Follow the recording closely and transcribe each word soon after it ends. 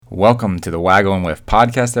Welcome to the Waggle and Lift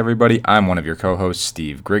podcast, everybody. I'm one of your co-hosts,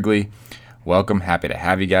 Steve Grigley. Welcome. Happy to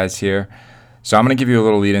have you guys here. So I'm going to give you a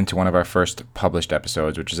little lead into one of our first published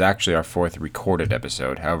episodes, which is actually our fourth recorded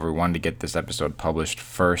episode. However, we wanted to get this episode published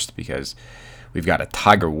first because we've got a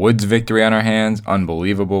Tiger Woods victory on our hands,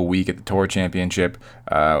 unbelievable week at the Tour Championship,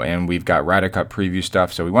 and we've got Ryder Cup preview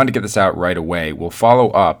stuff. So we wanted to get this out right away. We'll follow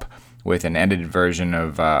up with an edited version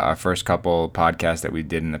of our first couple podcasts that we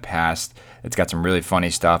did in the past. It's got some really funny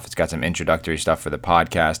stuff. It's got some introductory stuff for the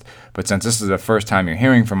podcast. But since this is the first time you're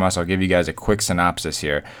hearing from us, I'll give you guys a quick synopsis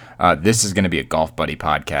here. This is going to be a Golf Buddy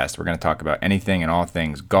podcast. We're going to talk about anything and all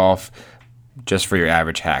things golf, just for your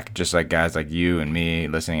average hack, just like guys like you and me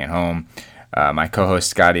listening at home. My co-hosts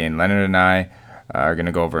Scotty and Leonard and I are going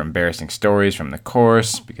to go over embarrassing stories from the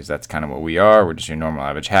course, because that's kind of what we are. We're just your normal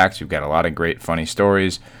average hacks. We've got a lot of great funny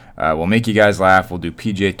stories. We'll make you guys laugh. We'll do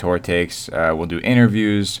PGA Tour takes. We'll do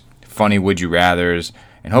interviews, funny would you rathers,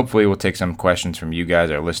 and hopefully we'll take some questions from you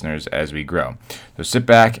guys, our listeners, as we grow. So sit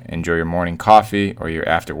back, enjoy your morning coffee or your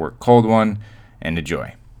after work cold one, and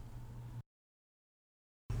enjoy.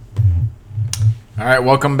 All right,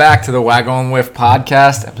 welcome back to the Waggle and Whiff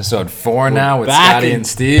podcast, episode 4 now with Scotty and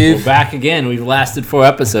Steve. We're back again. We've lasted 4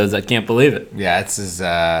 episodes. I can't believe it. Yeah, this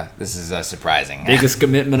is surprising. Biggest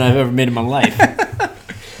commitment I've ever made in my life.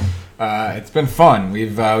 It's been fun.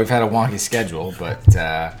 We've had a wonky schedule, but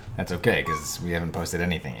that's okay because we haven't posted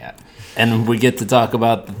anything yet. And we get to talk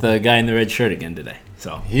about the guy in the red shirt again today.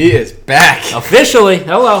 So he is back officially.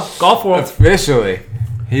 Hello, golf world. Officially,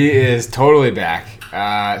 he is totally back.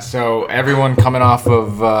 So everyone coming off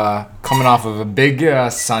of a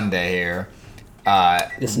big Sunday here.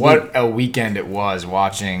 What a weekend it was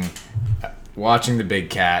watching the Big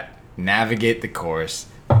Cat navigate the course,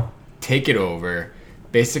 take it over,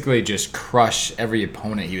 basically just crush every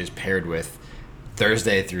opponent he was paired with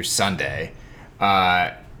Thursday through Sunday.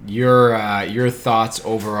 Your thoughts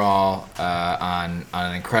overall on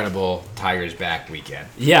an incredible Tigers back weekend?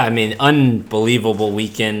 Yeah, I mean, unbelievable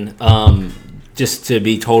weekend. Just to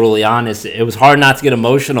be totally honest, it was hard not to get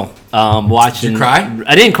emotional watching. Did you cry?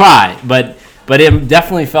 I didn't cry, but it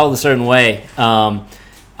definitely felt a certain way.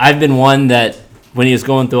 I've been one that when he was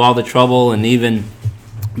going through all the trouble, and even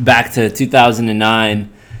back to 2009,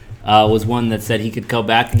 was one that said he could come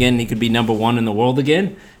back again. He could be number one in the world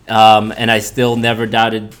again. And I still never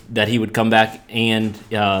doubted that he would come back and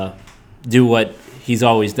do what he's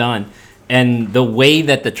always done. And the way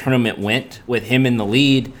that the tournament went with him in the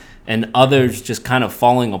lead and others just kind of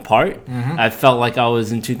falling apart, I felt like I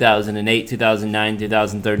was in 2008, 2009,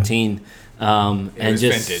 2013. It was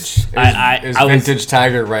just vintage. It was I vintage was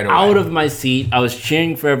Tiger right away. Out of my seat. I was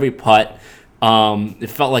cheering for every putt. It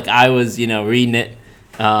felt like I was, reading it.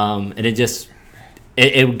 And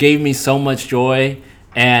it gave me so much joy.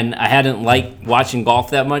 And I hadn't liked watching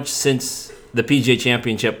golf that much since the PGA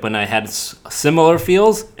Championship, when I had similar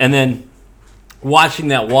feels. And then watching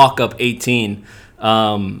that walk-up 18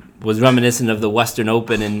 was reminiscent of the Western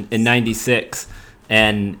Open in 96.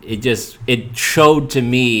 And it showed to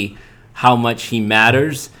me how much he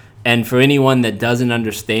matters. And for anyone that doesn't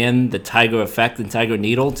understand the Tiger effect and Tiger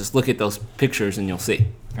Needle, just look at those pictures and you'll see.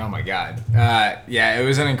 Oh my God! Yeah, it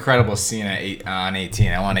was an incredible scene on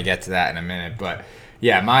 18. I want to get to that in a minute, but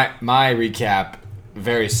yeah, my recap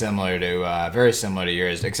very similar to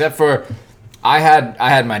yours, except for I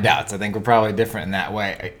had my doubts. I think we're probably different in that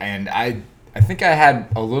way, and I think I had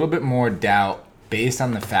a little bit more doubt based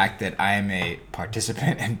on the fact that I am a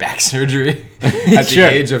participant in back surgery at the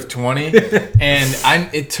age of 20.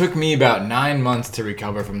 And it took me about 9 months to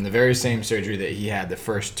recover from the very same surgery that he had the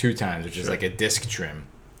first 2 times, which is like a disc trim.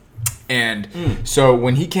 And so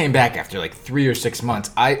when he came back after like 3 or 6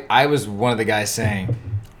 months, I was one of the guys saying,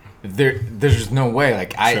 there's no way.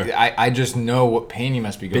 Like I just know what pain he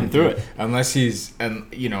must be going through it. Unless he's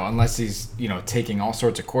taking all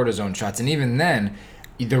sorts of cortisone shots. And even then,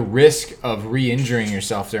 the risk of re-injuring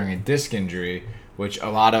yourself during a disc injury, which a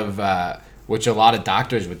lot of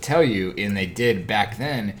doctors would tell you, and they did back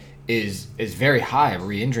then, is very high of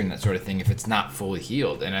re-injuring that sort of thing if it's not fully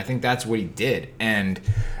healed. And I think that's what he did. And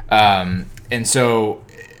so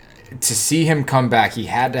to see him come back, he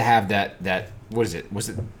had to have that what is it? Was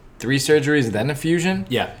it 3 surgeries, then a fusion?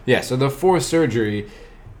 Yeah. Yeah, so the 4th surgery,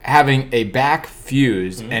 having a back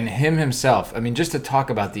fused, and him himself, I mean, just to talk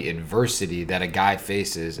about the adversity that a guy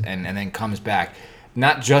faces and then comes back,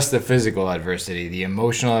 not just the physical adversity, the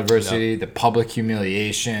emotional adversity, the public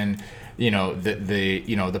humiliation,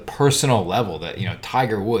 the personal level that,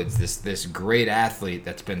 Tiger Woods, this great athlete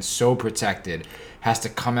that's been so protected, has to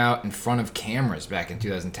come out in front of cameras back in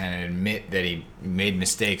 2010 and admit that he made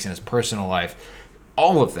mistakes in his personal life.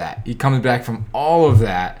 all of that. He comes back from all of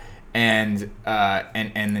that and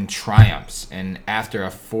then triumphs. And after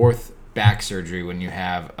a fourth back surgery, when you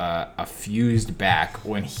have a fused back,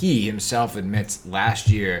 when he himself admits last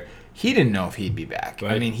year he didn't know if he'd be back.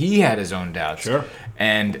 Right. I mean, he had his own doubts. Sure.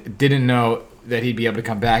 And didn't know that he'd be able to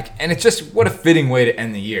come back. And it's just, what a fitting way to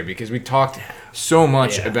end the year, because we talked so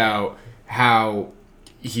much about how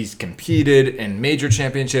he's competed in major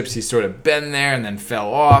championships. He's sort of been there and then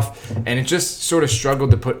fell off. And it just sort of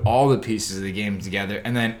struggled to put all the pieces of the game together.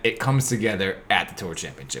 And then it comes together at the Tour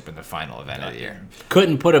Championship in the final event of the year.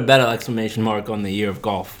 Couldn't put a better exclamation mark on the year of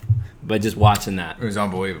golf by just watching that. It was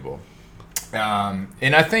unbelievable.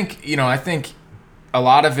 And I think a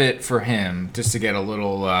lot of it for him, just to get a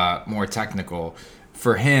little more technical,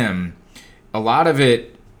 for him, a lot of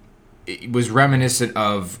it was reminiscent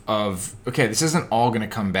of okay, this isn't all going to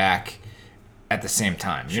come back at the same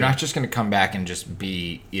time. Sure. You're not just going to come back and just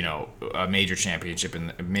be, a major champion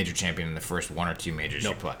in the first one or two majors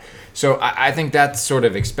you play. So I think that's sort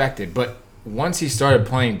of expected. But once he started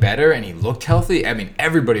playing better and he looked healthy, I mean,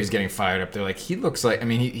 everybody was getting fired up. They're like, he looks like, I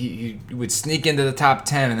mean, he would sneak into the top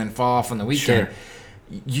 10 and then fall off on the weekend.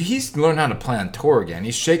 Sure. He's learned how to play on tour again.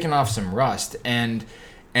 He's shaking off some rust, and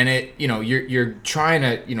it, you're trying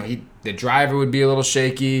to, the driver would be a little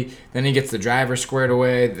shaky. Then he gets the driver squared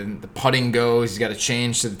away. Then the putting goes. He's got to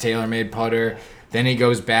change to the TaylorMade putter. Then he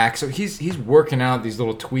goes back. So he's working out these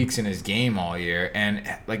little tweaks in his game all year. And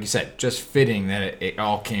like you said, just fitting that it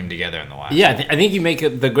all came together in the last one. I think you make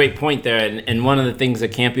the great point there. And one of the things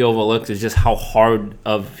that can't be overlooked is just how hard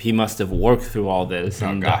he must have worked through all this.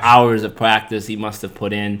 And the hours of practice he must have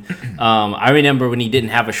put in. I remember when he didn't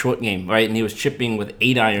have a short game, right? And he was chipping with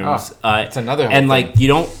 8 irons. That's another and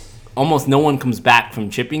thing. Almost no one comes back from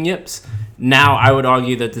chipping yips. Now, I would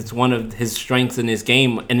argue that it's one of his strengths in his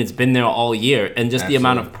game, and it's been there all year. And just the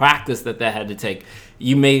amount of practice that had to take.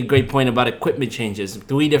 You made a great point about equipment changes.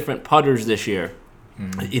 3 different putters this year.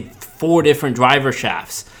 4 different driver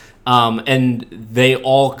shafts. And they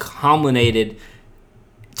all culminated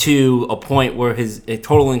to a point where he's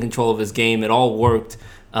totally in control of his game. It all worked.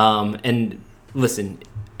 And listen,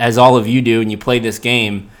 as all of you do, and you play this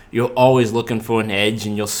game, you're always looking for an edge,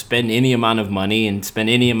 and you'll spend any amount of money and spend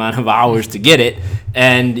any amount of hours to get it.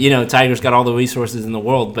 And, Tiger's got all the resources in the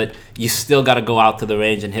world, but you still got to go out to the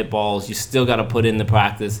range and hit balls. You still got to put in the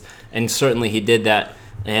practice, and certainly he did that,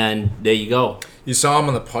 and there you go. You saw him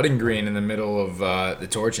on the putting green in the middle of the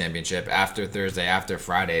Tour Championship after Thursday, after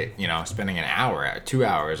Friday, spending 2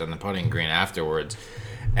 hours on the putting green afterwards.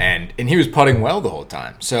 And he was putting well the whole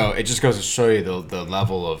time. So it just goes to show you the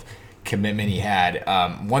level of commitment he had.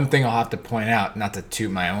 One thing I'll have to point out, not to toot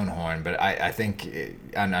my own horn, but I think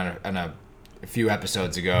on a few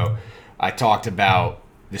episodes ago, I talked about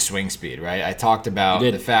the swing speed, right? I talked about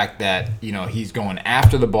the fact that, he's going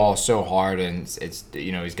after the ball so hard, and it's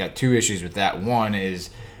he's got 2 issues with that. One is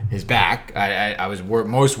his back. I was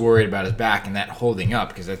most worried about his back and that holding up,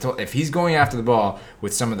 because if he's going after the ball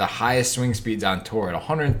with some of the highest swing speeds on tour at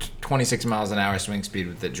 126 miles an hour swing speed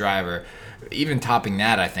with the driver, even topping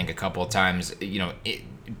that, I think, a couple of times,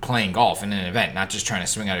 playing golf in an event, not just trying to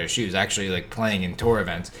swing out of your shoes, actually like playing in tour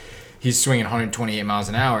events, he's swinging 128 miles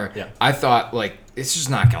an hour. Yeah. I thought, it's just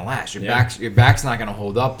not going to last. Your back's not going to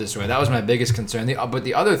hold up this way. That was my biggest concern. But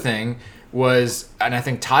the other thing was, and I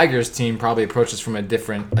think Tiger's team probably approached this from a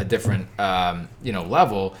different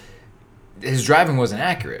level, his driving wasn't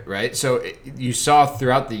accurate, right? So you saw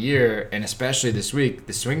throughout the year, and especially this week,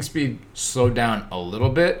 the swing speed slowed down a little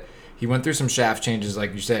bit. He went through some shaft changes,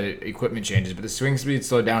 like you said, equipment changes, but the swing speed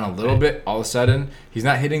slowed down a little bit. All of a sudden, he's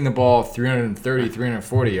not hitting the ball 330,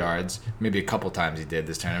 340 yards. Maybe a couple times he did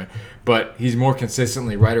this tournament. But he's more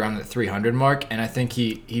consistently right around the 300 mark, and I think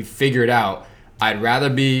he figured out, I'd rather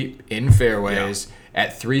be in fairways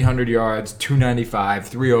at 300 yards, 295,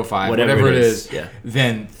 305, whatever it is,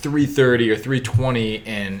 than 330 or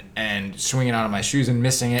 320 and swinging out of my shoes and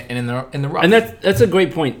missing it and in the rough. And that's a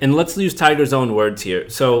great point. And let's use Tiger's own words here.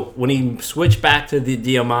 So when he switched back to the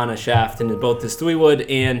Diamana shaft in both his 3-wood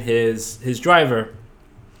and his driver,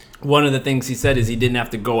 one of the things he said is he didn't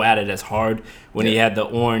have to go at it as hard when he had the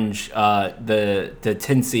orange, the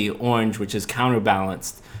Tinsy orange, which is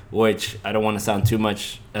counterbalanced. Which I don't want to sound too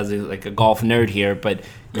much as a golf nerd here, but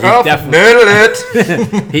he definitely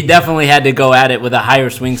had to go at it with a higher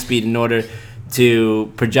swing speed in order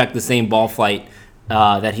to project the same ball flight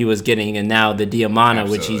that he was getting. And now the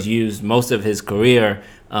Diamana, which he's used most of his career,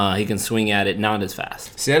 he can swing at it not as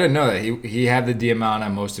fast. See, I didn't know that he had the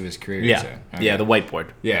Diamana most of his career. Yeah, okay. The whiteboard.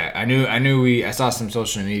 Yeah, I knew. I saw some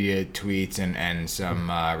social media tweets and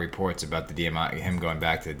some reports about the Diamana, him going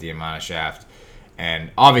back to the Diamana shaft.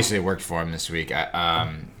 and obviously it worked for him this week.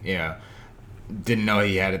 Didn't know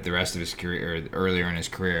he had it the rest of his career or earlier in his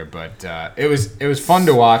career, but it was fun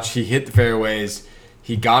to watch. He hit the fairways.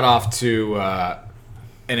 He got off to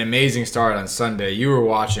an amazing start on Sunday. You were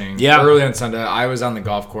watching early on Sunday. I was on the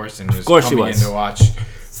golf course and was coming in to watch.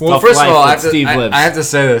 Well, first of all, I have to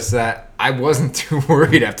say this, that I wasn't too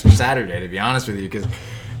worried after Saturday, to be honest with you, because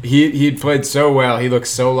he'd played so well. He looked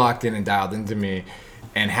so locked in and dialed into me.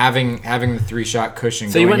 And having the 3-shot cushion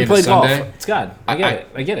so going you went and into played Sunday, golf. It's God. I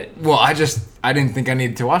get it. Well, I didn't think I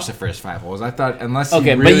needed to watch the first 5 holes. I thought unless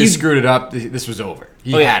he really screwed it up, this was over.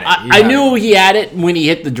 He had it. I knew he had it when he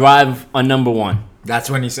hit the drive on number 1.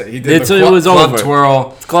 That's when he said he did it was club over.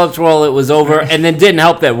 twirl. Club twirl, it was over. And then didn't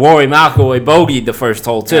help that Rory McIlroy bogeyed the first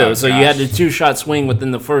hole, too. Oh, so you had the 2-shot swing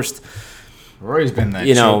within the first. Rory's been that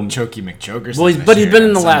Chokey McChoker. Well, but he's been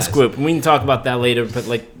in the last group. And we can talk about that later. But,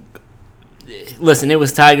 listen, it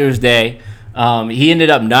was Tiger's day. He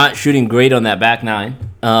ended up not shooting great on that back 9.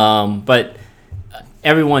 But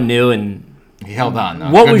everyone knew. And he held on,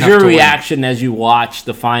 though. What was your reaction as you watched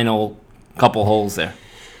the final couple holes there?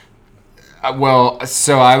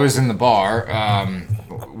 So I was in the bar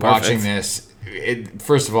watching this.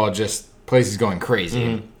 First of all, just place is going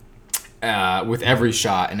crazy with every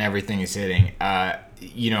shot and everything he's hitting.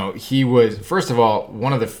 He was, first of all,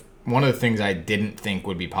 one of the things I didn't think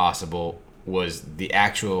would be possible was the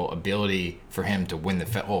actual ability for him to win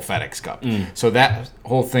the whole FedEx Cup. So that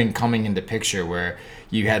whole thing coming into picture where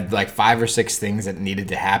you had 5 or 6 things that needed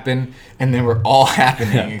to happen, and they were all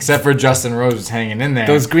happening except for Justin Rose was hanging in there.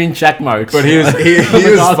 Those green check marks. But he was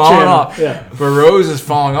falling off. Yeah. But Rose is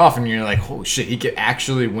falling off, and you're like, holy shit, he could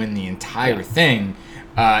actually win the entire thing.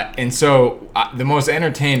 And so the most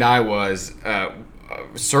entertained I was,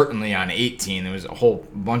 certainly on 18. There was a whole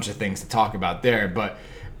bunch of things to talk about there, but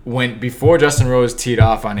before Justin Rose teed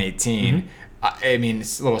off on 18, I mean,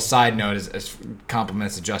 it's a little side note as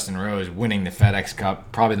compliments to Justin Rose winning the FedEx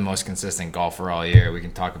Cup, probably the most consistent golfer all year. We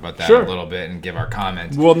can talk about that a little bit and give our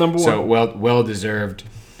comments. World number 1. So well deserved,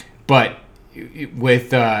 but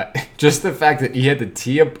with just the fact that he had to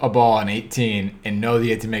tee up a ball on 18 and know that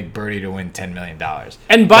he had to make birdie to win $10 million.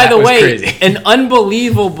 And by the way, an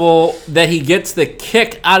unbelievable that he gets the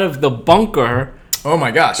kick out of the bunker. Oh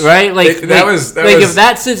my gosh! Right, if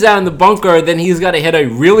that sits down in the bunker, then he's got to hit a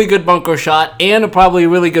really good bunker shot and probably a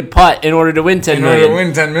really good putt in order to win $10 million. In order to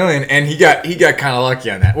win $10 million, and he got kind of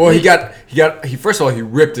lucky on that. Well, he first of all he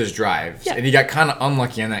ripped his drives, and he got kind of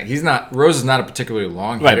unlucky on that. Rose is not a particularly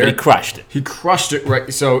long hitter, but he crushed it. He crushed it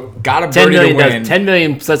right. So got a birdie to win. $10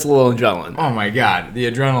 million. That's a little adrenaline. Oh my God, the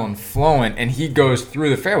adrenaline flowing, and he goes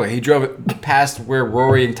through the fairway. He drove it past where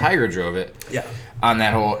Rory and Tiger drove it. Yeah. On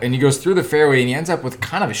that hole, and he goes through the fairway, and he ends up with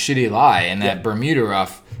kind of a shitty lie in that Bermuda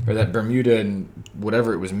rough, or that Bermuda and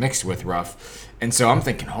whatever it was mixed with rough. And so I'm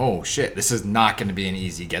thinking, oh shit, this is not going to be an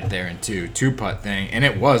easy get there and two putt thing, and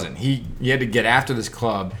it wasn't. He had to get after this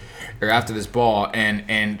club or after this ball,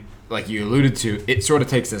 and like you alluded to, it sort of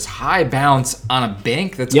takes this high bounce on a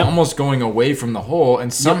bank that's almost going away from the hole,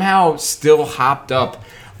 and somehow still hopped up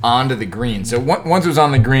onto the green. So once it was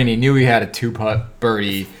on the green, he knew he had a 2-putt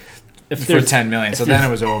birdie. For $10 million, so then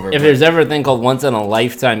it was over. If there's ever a thing called once in a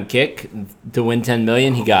lifetime kick to win $10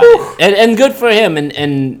 million, he got it, and good for him.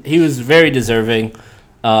 And he was very deserving.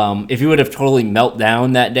 If he would have totally melted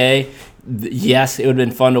down that day, yes, it would have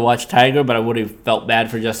been fun to watch Tiger, but I would have felt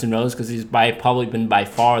bad for Justin Rose because he's probably been by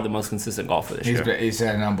far the most consistent golfer this year. He's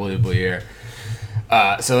had an unbelievable year.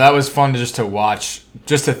 So that was fun to watch,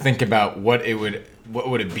 just to think about what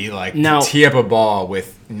would it be like to tee up a ball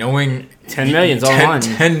with knowing $10 million's on the line.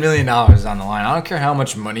 $10 million is on the line. I don't care how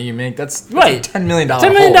much money you make. That's right. $10 million.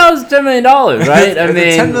 $10 million is $10 million, right? I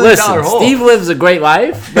mean, listen, Steve lives a great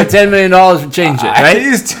life, but $10 million would change it, right? I could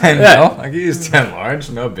use 10 mil. I could use 10 large.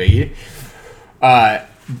 No biggie.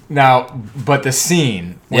 Now, but the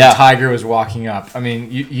scene when Tiger was walking up. I mean,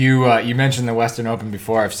 you mentioned the Western Open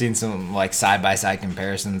before. I've seen some side by side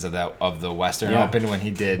comparisons of the Western Open when he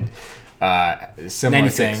did similar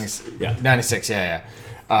 96. things. Yeah, 96. Yeah.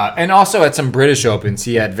 And also at some British Opens,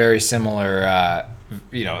 he had very similar.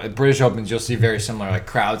 At British Opens, you'll see very similar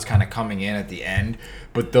crowds kind of coming in at the end,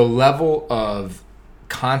 but the level of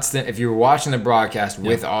constant. If you were watching the broadcast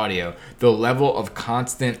with audio, the level of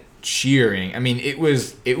constant cheering. I mean, it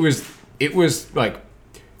was like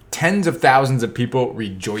tens of thousands of people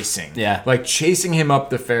rejoicing. Yeah. Chasing him up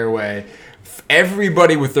the fairway.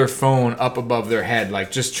 Everybody with their phone up above their head,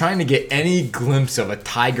 just trying to get any glimpse of a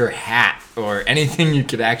Tiger hat or anything you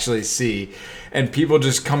could actually see. And people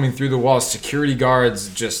just coming through the walls, security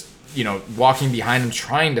guards just walking behind him,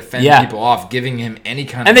 trying to fend Yeah. people off, giving him any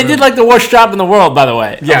kind of And they room. did like the worst job in the world, by the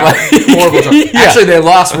way. Yeah, Like- horrible job. Yeah. Actually, they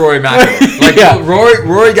lost Rory McIlroy. Like Yeah.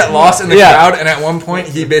 Rory got lost in the Yeah. crowd, and at one point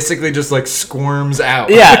he basically just like squirms out.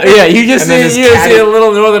 Yeah. You just And then his see caddy- a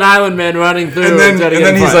little Northern Ireland man running through, and then trying to get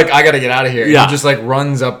in he's front. like, I gotta get out of here. And Yeah. he just like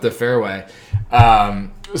runs up the fairway.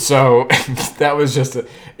 So that was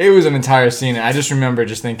it was an entire scene. And I just remember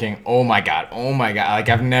just thinking, oh my god. Like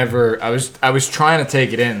I was trying to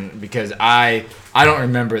take it in because I don't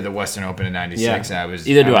remember the Western Open in '96. Yeah. I was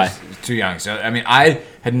too young. So I mean, I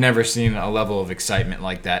had never seen a level of excitement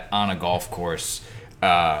like that on a golf course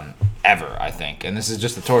ever. I think, and this is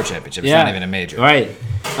just the Tour Championship. It's not even a major. Right.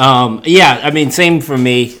 I mean, same for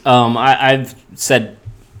me. I've said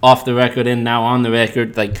off the record and now on the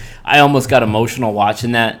record, like I almost got emotional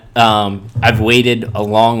watching that. I've waited a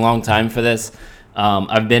long time for this.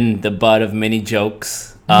 I've been the butt of many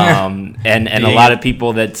jokes, and a lot of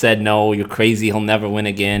people that said, "No, you're crazy. He'll never win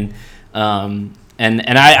again." And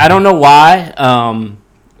I don't know why.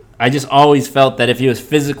 I just always felt that if he was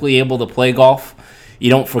physically able to play golf, you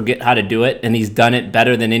don't forget how to do it, and he's done it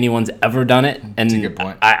better than anyone's ever done it. And That's a good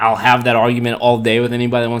point. I'll have that argument all day with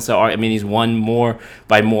anybody that wants to argue. I mean, he's won more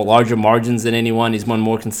by more larger margins than anyone. He's won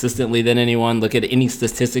more consistently than anyone. Look at any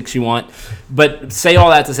statistics you want. But say all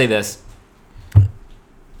that to say this.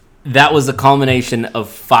 That was the culmination of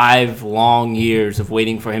 5 long years of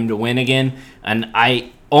waiting for him to win again. And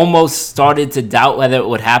I almost started to doubt whether it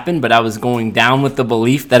would happen, but I was going down with the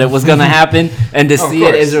belief that it was going to happen, and to see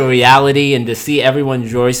it as a reality and to see everyone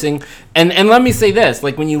rejoicing. And let me say this,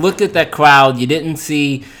 like when you looked at that crowd, you didn't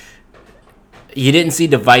see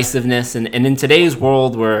divisiveness, and in today's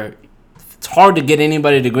world where it's hard to get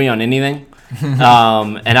anybody to agree on anything,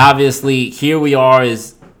 and obviously here we are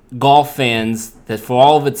as golf fans that for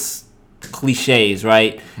all of its cliches,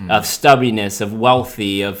 right, of stubbiness, of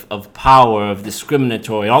wealthy, of power, of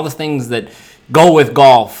discriminatory, all the things that go with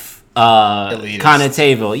golf,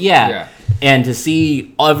 connotative, yeah. And to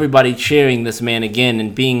see everybody cheering this man again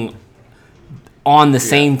and being on the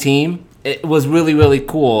same team, it was really, really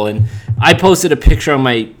cool. And I posted a picture on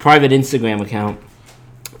my private Instagram account,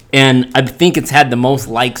 and I think it's had the most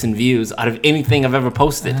likes and views out of anything I've ever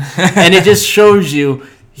posted. And it just shows you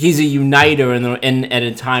he's a uniter at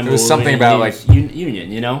a time. It was something about like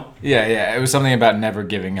union, you know. Yeah. It was something about never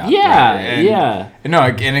giving up. Yeah, right? No,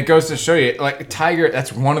 and it goes to show you, like Tiger.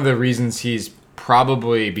 That's one of the reasons he's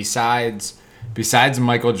probably besides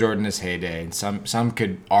Michael Jordan in his heyday, and some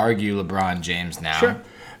could argue LeBron James now. Sure.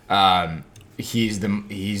 He's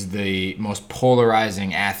the most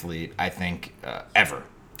polarizing athlete I think ever.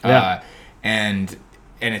 Yeah. And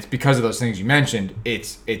it's because of those things you mentioned.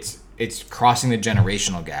 It's crossing the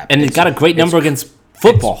generational gap. And it's got a great number against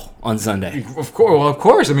football on Sunday. Of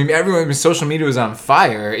course. I mean, everyone. Social media was on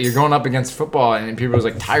fire. You're going up against football, and people was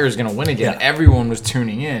like, "Tiger's gonna win again." Yeah. Everyone was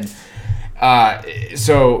tuning in. But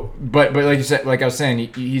like you said, like I was saying,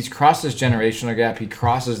 he's crossed this generational gap. He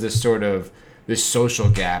crosses this sort of this social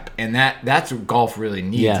gap, and that's what golf really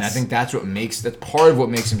needs. Yes. And I think that's part of what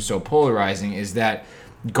makes him so polarizing is that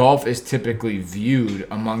golf is typically viewed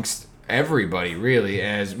amongst everybody really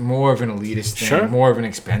as more of an elitist thing, Sure. more of an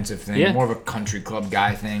expensive thing, Yeah. more of a country club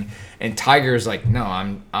guy thing. And Tiger's like, no,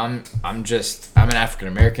 I'm an African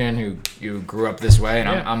American who grew up this way, and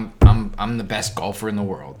Yeah. I'm the best golfer in the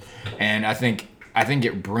world. And I think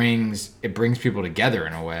it brings people together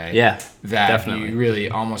in a way that definitely. you really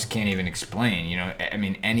almost can't even explain. You know, I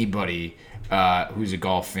mean, anybody who's a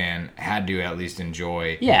golf fan had to at least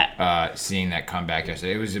enjoy seeing that comeback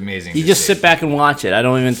yesterday. It was amazing. You to just see. sit back and watch it. I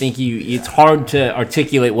don't even think it's hard to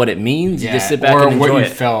articulate what it means. You just sit back or and enjoy what you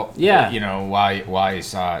it. felt. Yeah. You know why you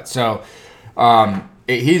saw it. So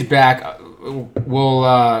he's back. We'll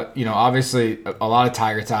obviously a lot of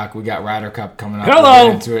Tiger talk. We got Ryder Cup coming up. Hello. We'll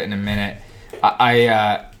get into it in a minute.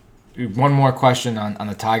 I one more question on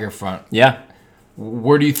the Tiger front. Yeah.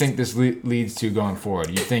 Where do you think this leads to going forward?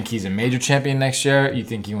 You think he's a major champion next year? You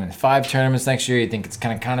think he wins 5 tournaments next year? You think it's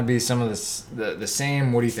kind of be some of the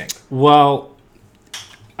same? What do you think? Well,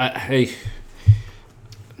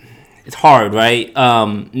 it's hard, right?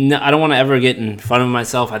 No, I don't want to ever get in front of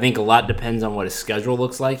myself. I think a lot depends on what his schedule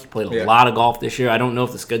looks like. He played a lot of golf this year. I don't know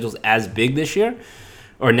if the schedule's as big this year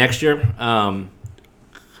or next year.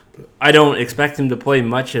 I don't expect him to play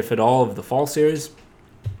much, if at all, of the fall series.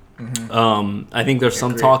 I think there's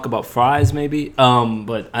some talk about Fry's maybe,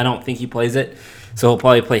 but I don't think he plays it. So he'll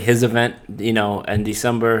probably play his event, in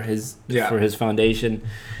December for his foundation.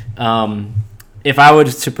 If I were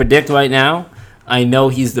to predict right now, I know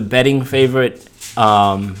he's the betting favorite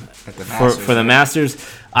for the Masters.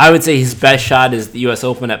 I would say his best shot is the U.S.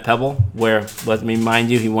 Open at Pebble, where, let me remind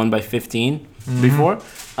you, he won by 15 before.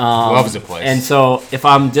 Loves the place. And so if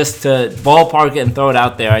I'm just to ballpark it and throw it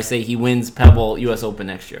out there, I say he wins Pebble U.S. Open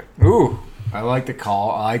next year. Ooh, I like the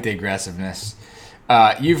call. I like the aggressiveness.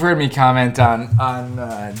 You've heard me comment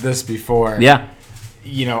on this before. Yeah.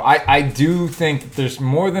 You know, I do think that there's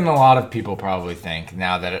more than a lot of people probably think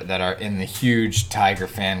now that are in the huge Tiger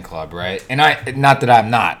fan club, right? And not that I'm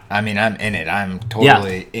not. I mean, I'm in it. I'm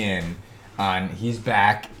totally in. He's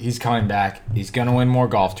back. He's coming back. He's gonna win more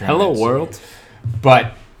golf tournaments. Hello, world.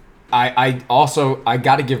 But I also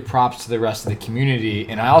got to give props to the rest of the community,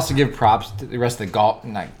 and I also give props to the rest of the golf,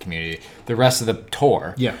 not community, the rest of the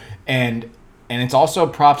tour. Yeah. And it's also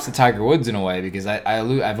props to Tiger Woods in a way, because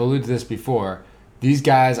I've alluded to this before. These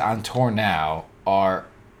guys on tour now are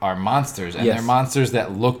monsters, and they're monsters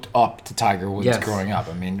that looked up to Tiger Woods growing up.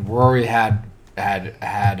 I mean, Rory had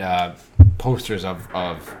posters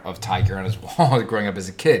of Tiger on his wall growing up as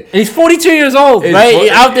a kid. And he's 42 years old, right?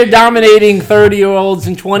 Out there dominating 30-year-olds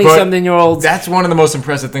and 20-something-year-olds. That's one of the most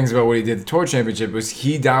impressive things about what he did at the Tour Championship was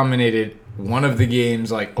he dominated one of the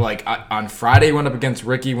games. Like on Friday, he went up against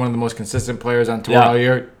Ricky, one of the most consistent players on tour all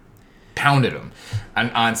year. Pounded him.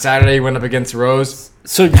 On Saturday, he went up against Rose.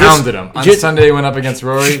 Pounded him. On Sunday, he went up against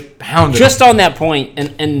Rory. Pounded him. Just on that point,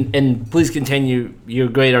 and please continue your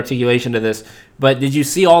great articulation to this, but did you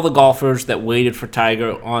see all the golfers that waited for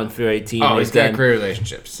Tiger on Fair 18? Oh, he's got great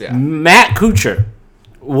relationships, yeah. Matt Kuchar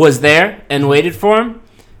was there and waited for him.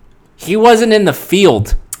 He wasn't in the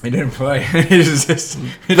field. He didn't play. He just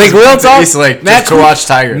real talk. East Lake just to watch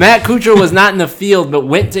Tiger. Matt Kuchar was not in the field, but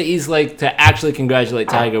went to East Lake to actually congratulate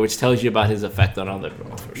Tiger, which tells you about his effect on other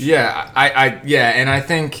golfers. Yeah, and I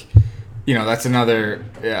think that's another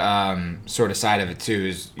sort of side of it too.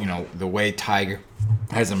 Is the way Tiger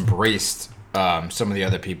has embraced some of the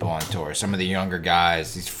other people on tour, some of the younger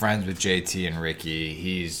guys. He's friends with JT and Ricky.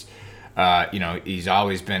 He's he's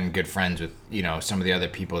always been good friends with, some of the other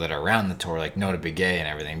people that are around the tour, like Nota B'Gay and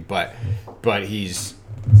everything. But he's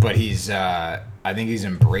I think he's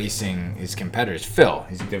embracing his competitors. Phil,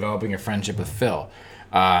 he's developing a friendship with Phil.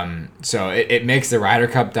 So it makes the Ryder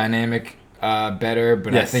Cup dynamic better.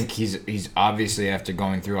 But I think he's obviously, after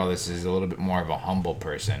going through all this, is a little bit more of a humble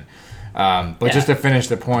person. Just to finish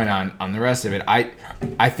the point on the rest of it,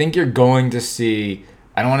 I think you're going to see.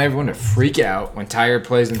 I don't want everyone to freak out when Tiger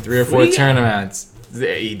plays in 3 or 4 tournaments.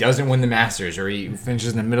 He doesn't win the Masters, or he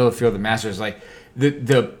finishes in the middle of the field of the Masters. Like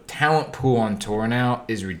the talent pool on tour now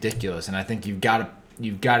is ridiculous, and I think you've got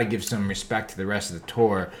to give some respect to the rest of the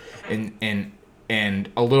tour, and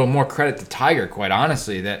a little more credit to Tiger. Quite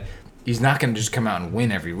honestly, that he's not going to just come out and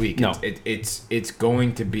win every week. No, it's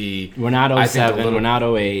going to be. We're not 07. We're not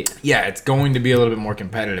 08. Yeah, it's going to be a little bit more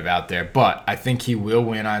competitive out there, but I think he will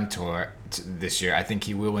win on tour this year. I think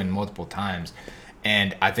he will win multiple times,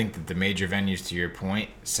 and I think that the major venues, to your point,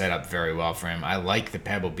 set up very well for him. I like the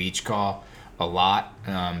Pebble Beach call a lot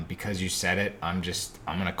because you said it. I'm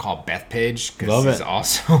gonna call Bethpage because he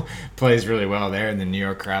also plays really well there, and the New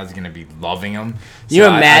York crowd's gonna be loving him. So you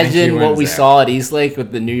imagine what we saw at East Lake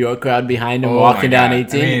with the New York crowd behind him walking down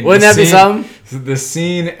 18? I mean, wouldn't that be something? The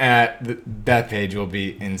scene at Bethpage will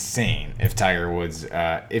be insane if Tiger Woods,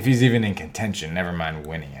 if he's even in contention, never mind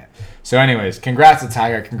winning it. So anyways, congrats to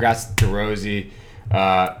Tiger, congrats to Rosie.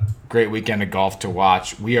 Great weekend of golf to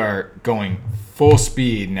watch. We are going full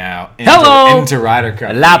speed now into Ryder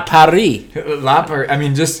Cup. La Paris. I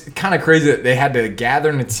mean, just kind of crazy that they had to gather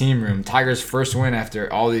in the team room. Tiger's first win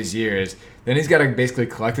after all these years. Then he's got to basically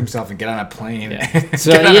collect himself and get on a plane.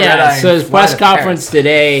 Yeah. So his press conference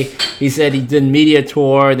today, he said he did media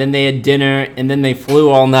tour, then they had dinner, and then they flew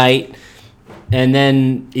all night, and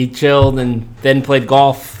then he chilled and then played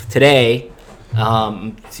golf today.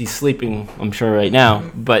 He's sleeping, I'm sure, right now.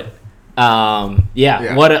 But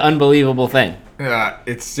what an unbelievable thing.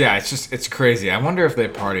 It's crazy. I wonder if they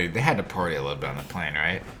partied. They had to party a little bit on the plane,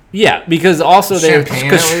 right? Yeah, because also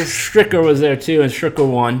because Stricker was there too, and Stricker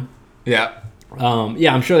won. Yeah.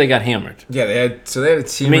 I'm sure they got hammered. Yeah, they had a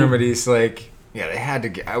team room at East Lake. Yeah, they had to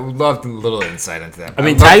get. I would love a little insight into that. I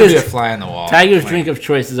mean, Tiger's a fly on the wall. Tiger's drink of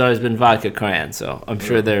choice has always been vodka cran, so I'm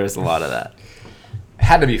sure there was a lot of that.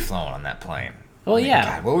 Had to be flown on that plane. Oh,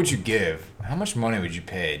 yeah. God, what would you give? How much money would you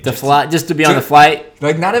pay? Just to be on the flight?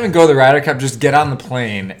 Like, not even go to the Ryder Cup, just get on the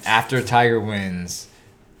plane after Tiger wins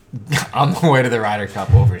on the way to the Ryder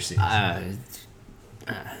Cup overseas.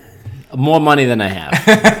 More money than I have.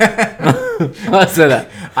 Let's say that.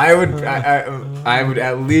 I would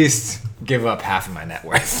at least give up half of my net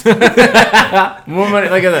worth. More money,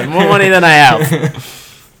 look at that. More money than I have.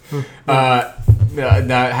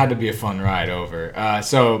 that had to be a fun ride over.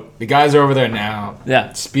 So the guys are over there now. Yeah.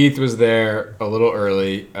 Spieth was there a little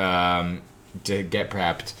early to get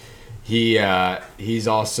prepped. He's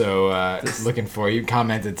also looking for. You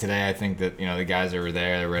commented today. I think that the guys over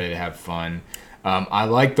there, they're ready to have fun. I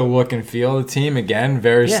like the look and feel of the team. Again,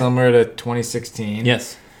 very similar to 2016.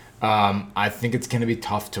 Yes. I think it's going to be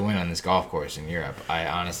tough to win on this golf course in Europe. I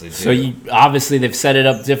honestly do. So obviously they've set it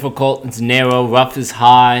up difficult. It's narrow, rough is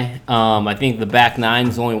high. I think the back nine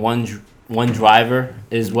is only one driver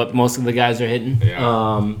is what most of the guys are hitting.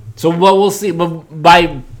 Yeah. So what we'll see, but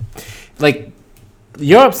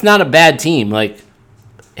Europe's not a bad team. Like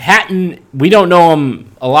Hatton, we don't know him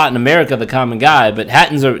a lot in America, the common guy, but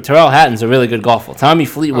Tyrrell Hatton's a really good golfer. Tommy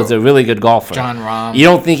Fleetwood's a really good golfer. John Rahm. You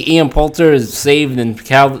don't think Ian Poulter is saved and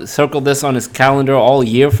circled this on his calendar all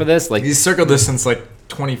year for this? Like he's circled this since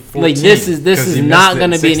 2014. Like this is not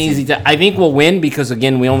going to be an easy. I think we'll win because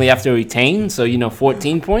again we only have to retain. So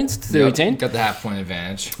 14 points to retain. Got the half-point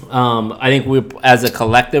advantage. I think we as a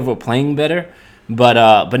collective we're playing better,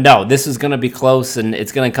 but no, this is going to be close and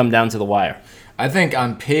it's going to come down to the wire. I think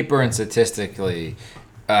on paper and statistically,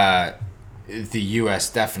 the U.S.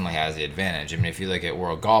 definitely has the advantage. I mean, if you look at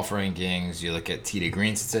world golf rankings, you look at tee to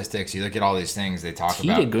green statistics, you look at all these things they talk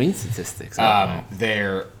about. Tee to green statistics.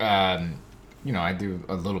 They're, I do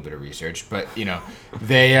a little bit of research, but we're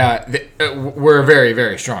a very,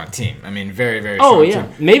 very strong team. I mean, very, very strong team.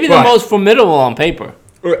 Maybe the most formidable on paper.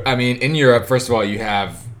 I mean, in Europe, first of all, you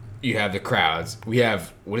have the crowds. We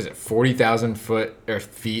have 40,000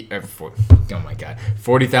 feet. Oh my God,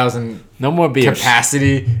 40,000. No more beers.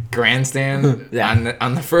 Capacity grandstand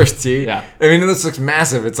on the first tee. Yeah. I mean, this looks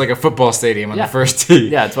massive. It's like a football stadium on the first tee.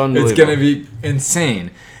 Yeah, it's unbelievable. It's gonna be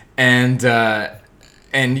insane, and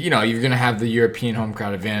you're gonna have the European home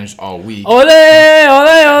crowd advantage all week. Ole, ole, ole, ole.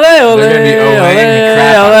 They're gonna be olaying the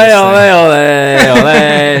crap out of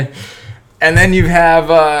this thing. And then you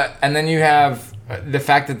have. The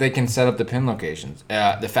fact that they can set up the pin locations,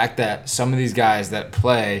 the fact that some of these guys that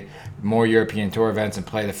play more European Tour events and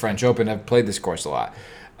play the French Open have played this course a lot.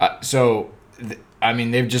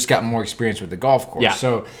 They've just got more experience with the golf course. Yeah.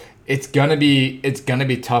 So it's gonna be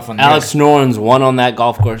tough on Alex Noren's won on that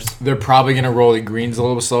golf course. They're probably gonna roll the greens a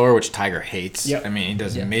little bit slower, which Tiger hates. Yep. I mean, he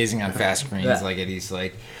does amazing on fast greens like at East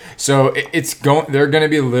Lake. So they're gonna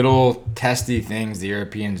be little testy things the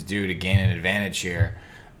Europeans do to gain an advantage here.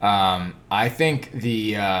 I think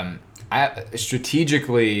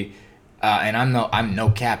strategically, and I'm no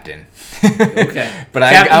captain. Okay.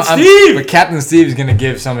 But Steve! But Captain Steve is going to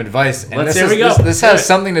give some advice. And this has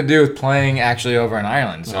something to do with playing actually over in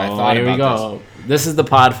Ireland. So I thought about this. This is the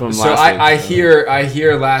pod from last week. I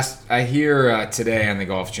hear today on the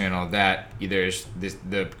Golf Channel that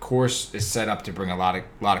the course is set up to bring a lot of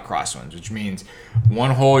crosswinds, which means one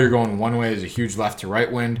hole you're going one way is a huge left to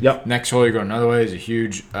right wind. Yep. Next hole you're going another way is a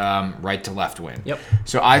huge right to left wind. Yep.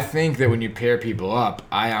 So I think that when you pair people up,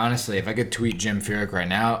 I honestly, if I could tweet Jim Furyk right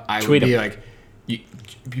now, I would be like, you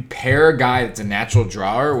pair a guy that's a natural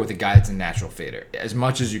drawer with a guy that's a natural fader as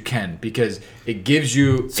much as you can because it gives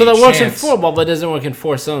you works in 4-ball, but it doesn't work in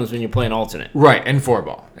 4 zones when you're playing alternate. Right, and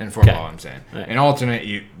 4-ball. I'm saying. Right. In alternate,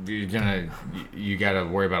 you gotta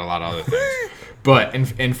worry about a lot of other things. But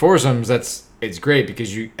in foursomes, it's great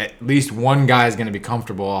because you at least one guy is gonna be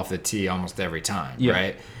comfortable off the tee almost every time,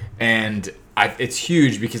 right? And it's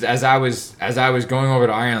huge because as I was going over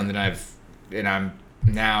to Ireland and I'm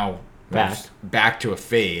now back to a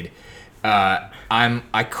fade.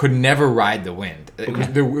 I could never ride the wind.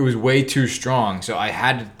 It was way too strong. So I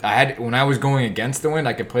had when I was going against the wind,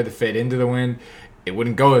 I could play the fade into the wind. It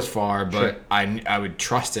wouldn't go as far, but I would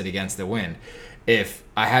trust it against the wind. If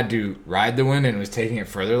I had to ride the wind and it was taking it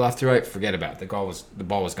further left to right, forget about it. The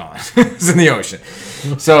ball was gone. It was in the ocean.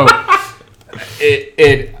 So I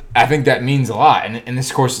think that means a lot. And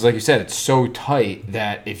this course is, like you said, it's so tight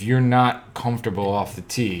that if you're not comfortable off the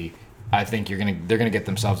tee, I think they're gonna get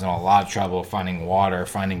themselves in a lot of trouble finding water,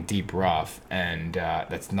 finding deep rough, and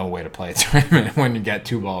that's no way to play a tournament when you get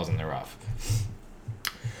 2 balls in the rough.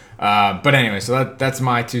 But anyway, so that's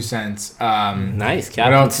my 2 cents. Nice,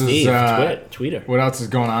 Captain Steve, tweeter. What else is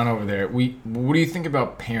going on over there? What do you think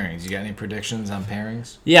about pairings? You got any predictions on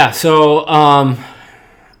pairings? Yeah, so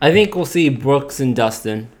I think we'll see Brooks and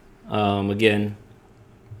Dustin again.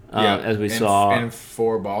 As we saw. And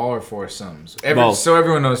 4-ball or 4-sums? Both. So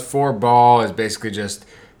everyone knows 4-ball is basically just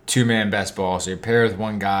 2-man best ball. So you pair with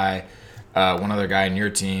one guy, one other guy in your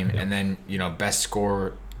team, and then best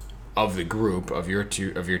score of the group of your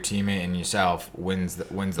teammate and yourself wins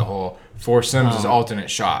the hole. 4-sims is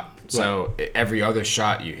alternate shot. So every other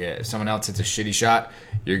shot you hit, if someone else hits a shitty shot,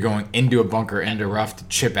 you're going into a bunker, into rough to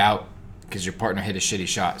chip out because your partner hit a shitty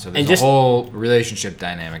shot. So there's just a whole relationship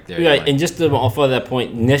dynamic there. Right, and just to offer that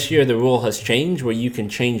point, this year the rule has changed where you can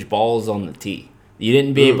change balls on the tee. You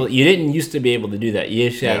didn't used to be able to do that. You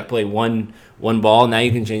used to have to play one ball. Now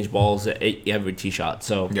you can change balls at every tee shot.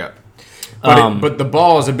 So yeah. But the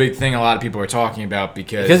ball is a big thing a lot of people are talking about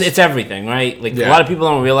because it's everything, right? Like a lot of people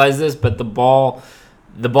don't realize this, but the ball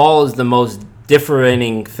is the most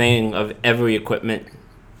differentiating thing of every equipment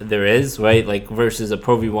there is, right? Like versus a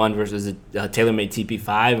Pro V1 versus a TaylorMade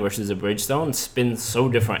TP5 versus a Bridgestone, spins so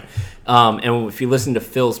different. And if you listen to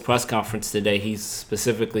Phil's press conference today, he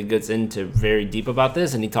specifically gets into very deep about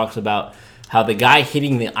this, and he talks about how the guy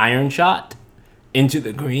hitting the iron shot into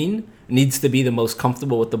the green needs to be the most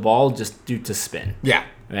comfortable with the ball just due to spin. Yeah,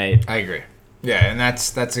 right. I agree. Yeah, and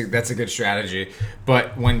that's a good strategy.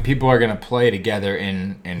 But when people are going to play together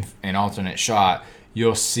in an alternate shot,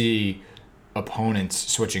 you'll see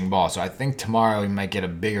opponents switching balls. So I think tomorrow we might get a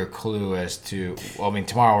bigger clue as to. Well, I mean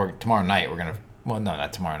tomorrow night we're gonna. Well, no,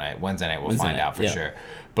 not tomorrow night. Wednesday night we'll find out for sure.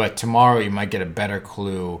 But tomorrow you might get a better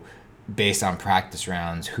clue based on practice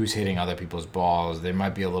rounds, who's hitting other people's balls. There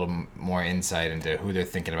might be a little more insight into who they're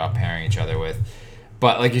thinking about pairing each other with.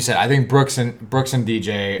 But like you said, I think Brooks and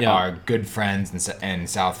DJ are good friends in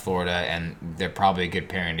South Florida, and they're probably a good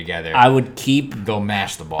pairing together. They'll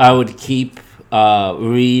mash the ball. I would keep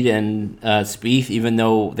Reed and Spieth, even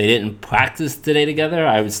though they didn't practice today together.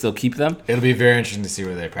 I would still keep them. It'll be very interesting to see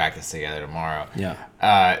where they practice together tomorrow. Yeah.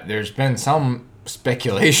 There's been some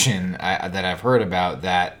speculation that I've heard about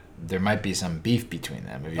that there might be some beef between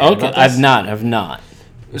them. Have you heard about this? I've not.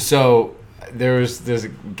 So there's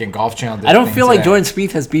again Golf Channel. I don't feel like Jordan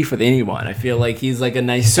Spieth has beef with anyone. I feel like he's like a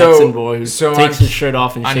nice Texan boy who takes his shirt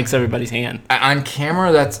off and shakes everybody's hand. On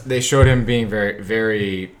camera, they showed him being very,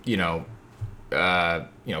 very,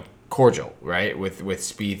 cordial, right, with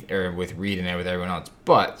Spieth or with Reed and with everyone else.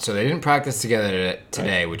 But so they didn't practice together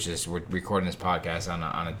today, which is we're recording this podcast on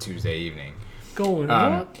a Tuesday evening. Going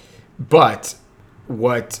up. But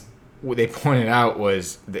what they pointed out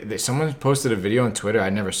was someone posted a video on Twitter. I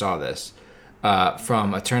never saw this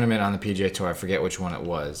from a tournament on the PGA Tour. I forget which one it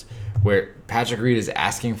was, where Patrick Reed is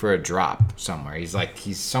asking for a drop somewhere.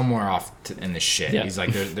 He's somewhere off in the shit. Yeah. He's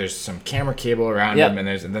like, there's some camera cable around him, and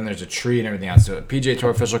then there's a tree and everything else. So a PGA Tour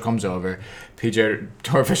official comes over. PGA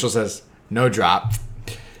Tour official says, no drop.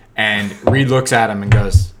 And Reed looks at him and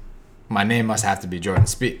goes, my name must have to be Jordan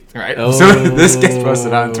Spieth, right? Oh. So this gets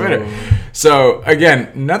posted on Twitter. So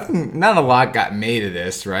again, not a lot got made of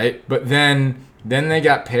this, right? But then they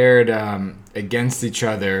got paired against each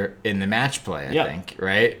other in the match play, I think,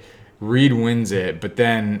 right? Reed wins it, but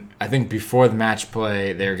then I think before the match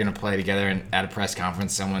play, they were going to play together, and at a press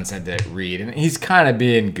conference, someone said that Reed, and he's kind of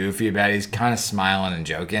being goofy about it, he's kind of smiling and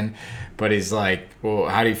joking, but he's like, well,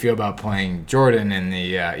 how do you feel about playing Jordan in the,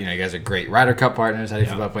 you guys are great Ryder Cup partners, how do you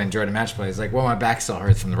feel about playing Jordan match play? He's like, well, my back still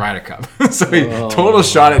hurts from the Ryder Cup. So he total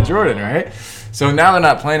shot at Jordan, right? So now they're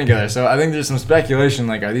not playing together. So I think there's some speculation,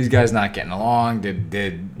 like, are these guys not getting along?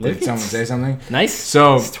 Did someone say something? Nice.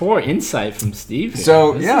 So tour insight from Steve here.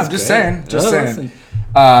 So I'm just saying.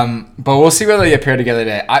 But we'll see whether they get paired together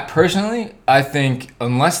today. I think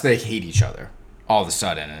unless they hate each other all of a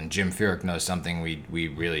sudden, and Jim Furyk knows something we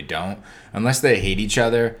really don't, unless they hate each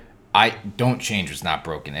other, I don't change what's not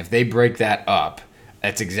broken. If they break that up,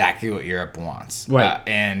 that's exactly what Europe wants. Right.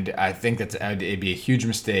 And I think it'd be a huge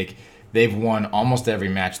mistake. They've won almost every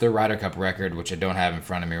match. Their Ryder Cup record, which I don't have in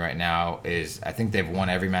front of me right now, is I think they've won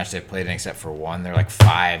every match they've played in except for one. They're like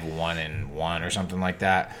 5-1-1 or something like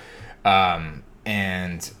that.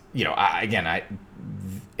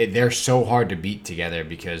 They're so hard to beat together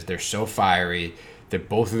because they're so fiery. That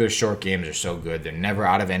both of their short games are so good. They're never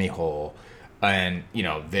out of any hole, and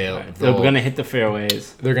they're going to hit the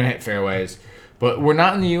fairways. They're going to hit fairways, but we're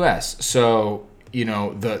not in the U.S., so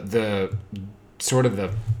the sort of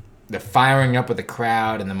the firing up of the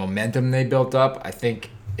crowd and the momentum they built up, I think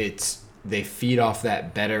they feed off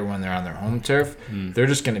that better when they're on their home turf. They're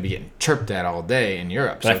just going to be getting chirped at all day in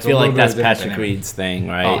Europe. But so I feel like that's Patrick Reed's thing,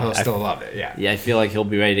 right? Oh, he'll still love it, yeah. Yeah, I feel like he'll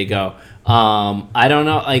be ready to go. I don't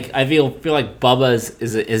know. Like I feel like Bubba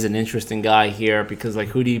is an interesting guy here because like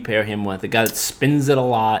who do you pair him with? The guy that spins it a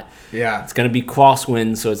lot. Yeah, it's going to be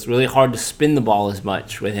crosswind, so it's really hard to spin the ball as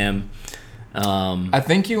much with him. I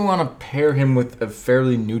think you want to pair him with a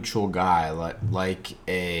fairly neutral guy, like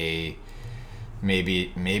a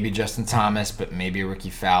maybe Justin Thomas, but maybe Ricky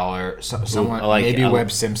Fowler, someone maybe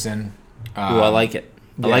Webb Simpson. I like it.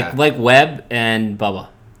 I like Webb and Bubba.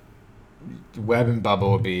 Webb and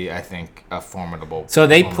Bubba would be, I think, a formidable. So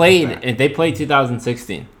they played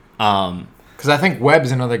 2016. Because I think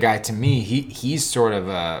Webb's another guy. To me, he's sort of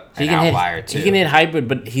an outlier too. He can hit hybrid,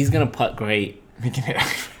 but he's gonna putt great. He can hit.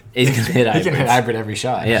 He's gonna hit hybrid. He can hit hybrid every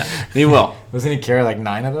shot. Yeah, he will. Doesn't he carry like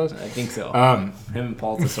 9 of those? I think so. Him and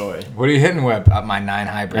Paul Tesori. What are you hitting, Webb? My 9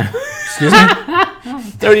 hybrid. Excuse me.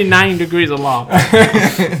 39 degrees aloft.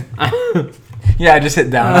 Yeah, I just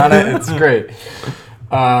hit down on it. It's great.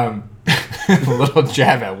 A little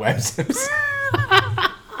jab at Webb Simpson.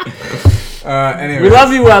 Anyway, We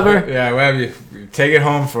love you, Weber. Yeah, Webb, you take it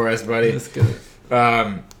home for us, buddy. That's good.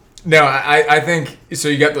 No, I think so.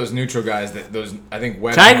 You got those neutral guys. I think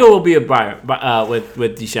Webb. Tiger will be a buyer with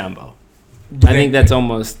DeChambeau. I think that's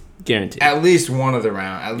almost guaranteed. At least one of the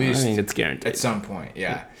round. At I least think it's guaranteed. at some point.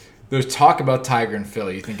 Yeah. There's talk about Tiger and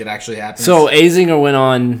Phil. You think it actually happens? So Azinger went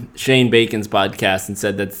on Shane Bacon's podcast and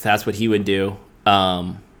said that's what he would do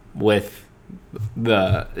with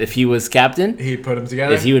if he was captain. He'd put them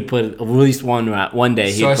together. If he would put at least one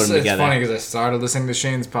day, he'd put them together. It's funny because I started listening to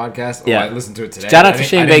Shane's podcast. Yeah. I listened to it today. Shout out to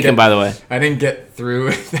Shane Bacon, by the way. I didn't get through.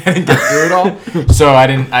 I didn't get through it all. So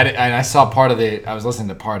and I saw part of the. I was listening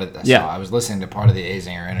to part of. I was listening to part of the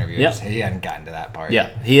Azinger interview. Yeah. He hadn't gotten to that part. Yeah,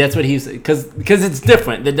 that's what he's because it's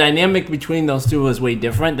different. The dynamic between those two was way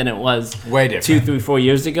different than it was Way different. 2, 3, 4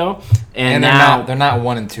 years ago. And now now they're not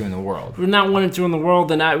 1 and 2 in the world. we're not 1 and 2 in the world.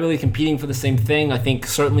 They're not really competing for the same thing. I think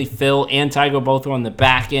certainly Phil and Tiger both are on the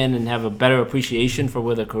back end and have a better appreciation for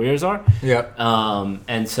where their careers are. Yep.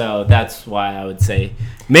 And so that's why I would say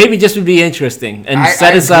maybe just would be interesting and I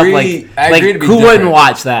set us up agree. I like agree to be who different. wouldn't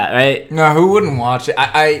watch that, right? No, who wouldn't watch it?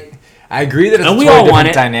 I agree that it's And a we totally all want different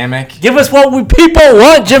it. dynamic. Give us what we people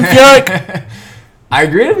want, Jim Furyk. I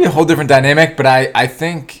agree it'd be a whole different dynamic, but I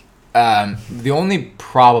think the only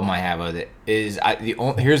problem I have with it is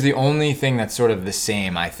here's the only thing that's sort of the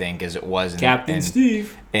same, I think, as it was in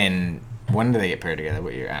Steve. in when did they get paired together?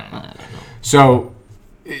 What year? I don't know. I don't know. So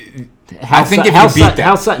I think if you beat them,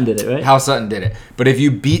 Hal Sutton did it, right? Hal Sutton did it. But if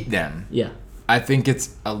you beat them, Yeah. I think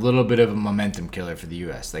it's a little bit of a momentum killer for the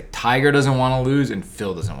U.S. Like Tiger doesn't want to lose and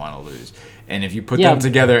Phil doesn't want to lose. And if you put them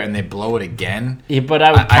together and they blow it again, Yeah, but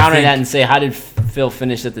I would counter think- that and say, how did Phil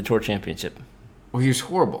finish at the Tour Championship? well, he was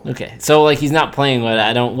horrible. Okay, so like he's not playing. What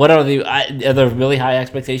I don't. What are there really high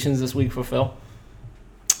expectations this week for Phil?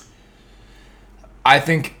 I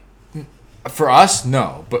think for us,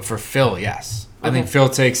 no, but for Phil, yes. I think Phil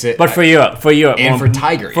takes it. But for Europe, and for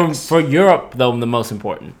Tiger, for Europe though, the most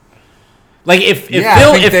important. Like if Yeah, Phil,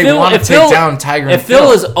 I think if they Phil, wanna if take Phil, down Tiger and if Phil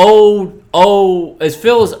Phil. is 0-0, if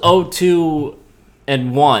Phil is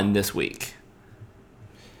 0-2-1 this week.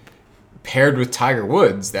 paired with Tiger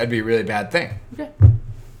Woods, that'd be a really bad thing. Okay.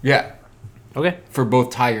 Yeah, Okay. for both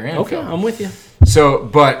Tiger and Okay, Phil. I'm with you. So,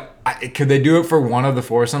 but could they do it for one of the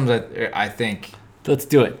foursomes? I think. Let's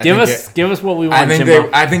do it. think Give us what we want. I think Jimbo.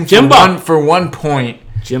 I think Jimbo. for one point,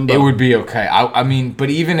 Jimbo. it would be okay. I mean, but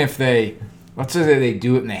even if let's say they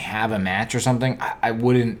do it and they have a match or something, I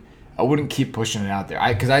wouldn't keep pushing it out there.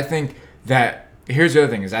 Because I think that here's the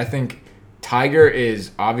other thing is I think Tiger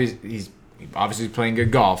is he's obviously playing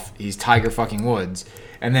good golf. He's Tiger fucking Woods,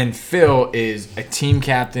 and then Phil is a team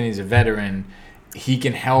captain. He's a veteran. He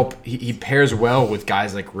can help. He pairs well with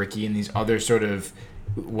guys like Ricky and these other sort of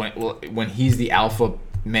when he's the alpha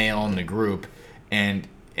male in the group, and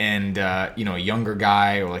a younger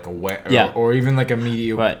guy or like or even like a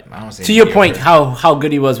mediocre. Right. I don't say to your mediocre. point, how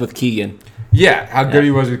good he was with Keegan. Yeah, how good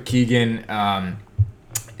he was with Keegan.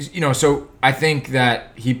 So I think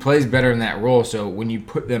that he plays better in that role. So when you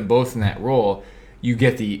put them both in that role, you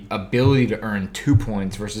get the ability to earn 2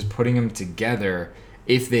 points versus putting them together.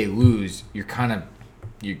 If they lose, you're kind of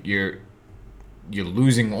you're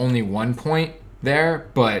losing only 1 point there,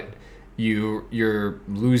 but you're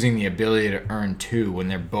losing the ability to earn 2 when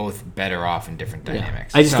they're both better off in different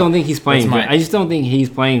dynamics. I just don't think he's playing. that's I just don't think he's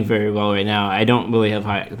playing very well right now. I don't really have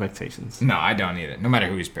high expectations. No, I don't either. No matter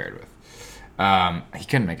who he's paired with, he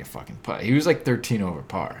couldn't make a fucking putt. He was like 13 over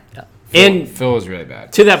par. Yeah. Phil was really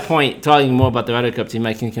bad. To that point, talking more about the Ryder Cup team,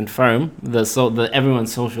 I can confirm the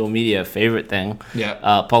everyone's social media favorite thing.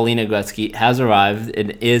 Yeah. Paulina Gretzky has arrived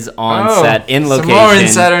and is on set in location. Some more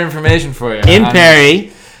insider information for you. in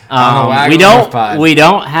Perry. on the We Wagon Wheel pod.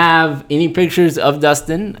 don't have any pictures of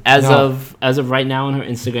Dustin as No. of right now on her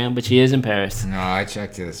Instagram, but she is in Paris. No, I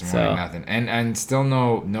checked it this morning. So- Nothing, and still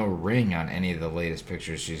no ring on any of the latest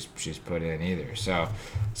pictures she's put in either. So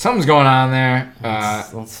something's going on there.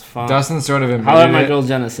 Let's find. Dustin sort of How about admitted my it. girl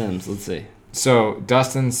Jenna Sims? Let's see. So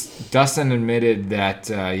Dustin admitted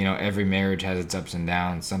that every marriage has its ups and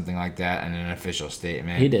downs, something like that, in an official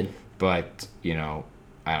statement. He did. But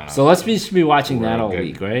I don't know. So let's be watching that We're all good.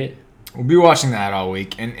 week, right? We'll be watching that all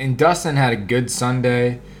week. And Dustin had a good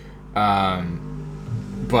Sunday,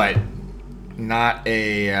 but not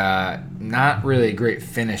really a great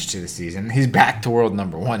finish to the season. He's back to world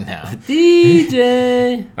number 1 now.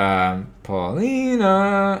 DJ.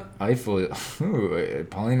 Paulina Eiffel. Ooh,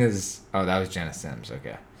 Paulina's. Oh, that was Jenna Sims.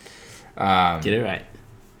 Okay. Get it right.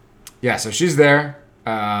 Yeah, so she's there.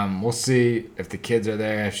 We'll see if the kids are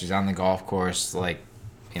there, if she's on the golf course, like,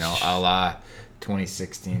 a la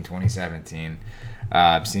 2016, 2017.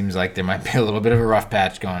 Seems like there might be a little bit of a rough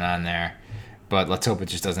patch going on there. But let's hope it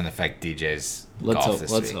just doesn't affect DJ's golf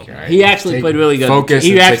this week. Right? He actually played really good.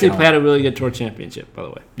 He actually had a really good tour championship, by the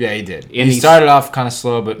way. Yeah, he did. And he started off kind of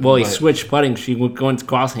slow, he switched putting. She went going to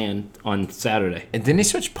crosshand on Saturday. And didn't he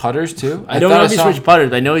switch putters too? I don't know if he switched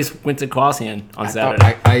putters. I know he went to crosshand on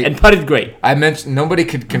Saturday and putted great. I mentioned nobody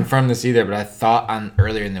could confirm this either, but I thought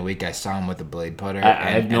earlier in the week I saw him with the blade putter.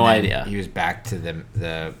 I have no idea. He was back to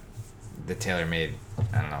the TaylorMade.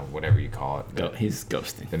 I don't know, whatever you call it. He's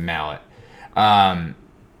ghosting the mallet. And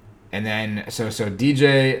then so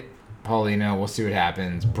DJ, Paulina, we'll see what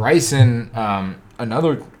happens. Bryson,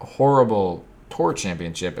 another horrible tour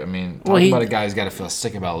championship. I mean, talking about a guy who's got to feel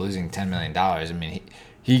sick about losing $10 million. I mean,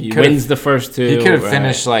 he wins the first two. He could have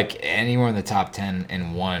finished like anywhere in the top 10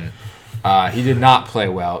 and won. He did not play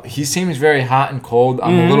well. He seems very hot and cold.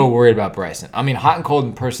 I'm a little worried about Bryson. I mean, hot and cold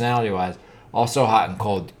and personality-wise. Also hot and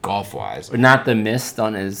cold golf-wise. Or not the mist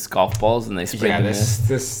on his golf balls, and they spray the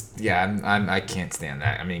mist. I can't stand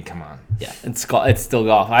that. I mean, come on. Yeah, it's still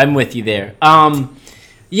golf. I'm with you there.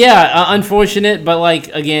 Unfortunate, but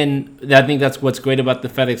again, I think that's what's great about the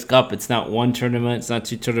FedEx Cup. It's not one tournament, it's not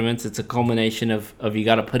two tournaments. It's a culmination of you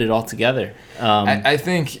got to put it all together. I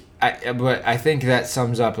think that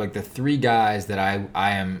sums up the 3 guys that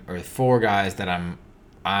I am, or 4 guys that I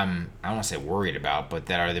don't want to say worried about, but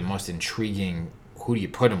that are the most intriguing. Who do you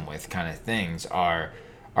put them with? Kind of things are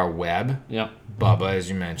Webb, Bubba, as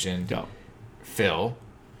you mentioned, Phil,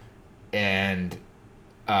 and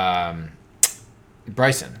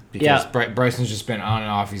Bryson. Because Bryson's just been on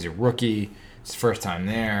and off. He's a rookie. It's his first time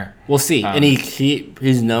there. We'll see. And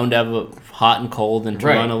he's known to have a hot and cold and to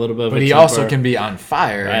run a little bit of but a he temper. also can be on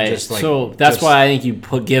fire. Right. And so that's why I think you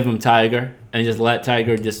give him Tiger and just let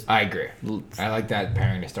Tiger just... I agree. I like that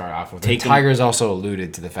pairing to start off with. Tiger's also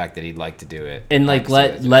alluded to the fact that he'd like to do it. And let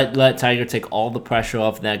Tiger take all the pressure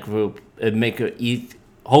off that group and make it...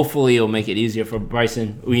 Hopefully it'll make it easier for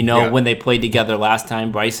Bryson. We know when they played together last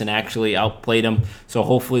time, Bryson actually outplayed him. So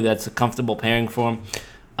hopefully that's a comfortable pairing for him.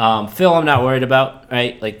 Phil, I'm not worried about,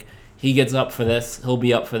 right? He gets up for this. He'll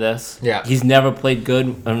be up for this. Yeah. He's never played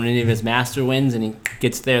good on any of his master wins, and he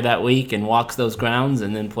gets there that week and walks those grounds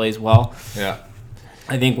and then plays well. Yeah.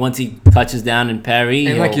 I think once he touches down in Paris...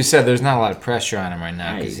 And like you said, there's not a lot of pressure on him right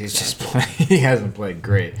now because he hasn't played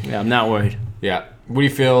great. Yeah, I'm not worried. Yeah. What do you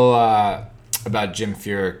feel about Jim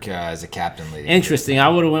Furyk as a captain leading? Interesting. I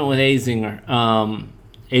would have went with Azinger.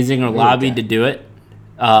 Azinger lobbied to do it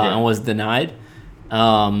and was denied.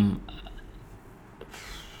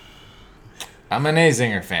 I'm an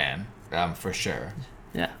Azinger fan, for sure.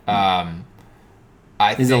 Yeah.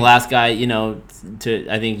 He's the last guy,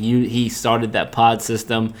 I think he started that pod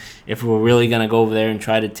system. If we're really going to go over there and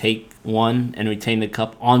try to take one and retain the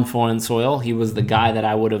cup on foreign soil, he was the guy that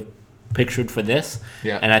I would have pictured for this.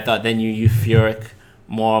 Yeah. And I thought then you Furyk,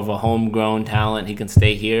 more of a homegrown talent. He can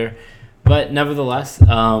stay here. But nevertheless,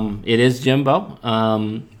 it is Jimbo.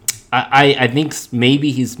 I think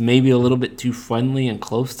he's maybe a little bit too friendly and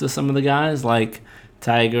close to some of the guys like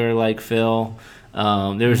Tiger, like Phil.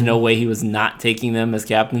 There was no way he was not taking them as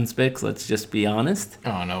captain's picks. Let's just be honest.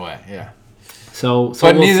 Oh, no way. Yeah.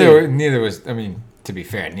 But neither was. I mean, to be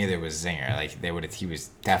fair, neither was Zinger. He was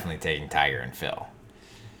definitely taking Tiger and Phil.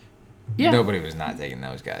 Yeah. Nobody was not taking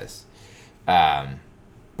those guys.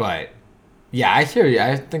 But yeah, I hear you.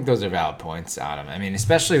 I think those are valid points on him. I mean,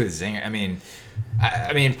 especially with Zinger. I mean,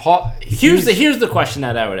 Paul. Here's the question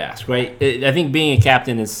that I would ask. Right. I think being a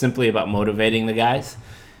captain is simply about motivating the guys.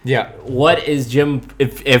 Yeah. What is Jim?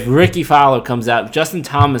 If Ricky Fowler comes out, if Justin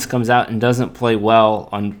Thomas comes out and doesn't play well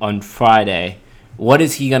on Friday, what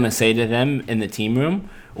is he going to say to them in the team room?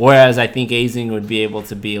 Whereas I think Azinger would be able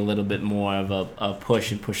to be a little bit more of a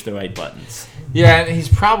push and push the right buttons. Yeah, and he's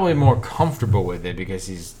probably more comfortable with it because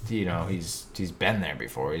he's been there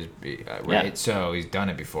before. Right, yeah. So he's done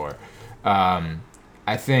it before. I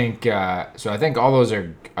think so. I think all those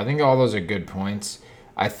are good points.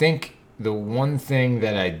 I think the one thing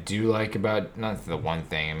that I do like about, not the one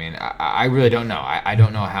thing. I mean, I really don't know. I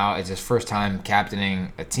don't know how. It's his first time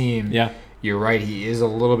captaining a team. Yeah. You're right. He is a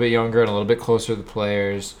little bit younger and a little bit closer to the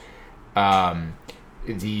players.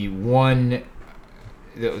 The one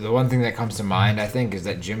the one thing that comes to mind, I think, is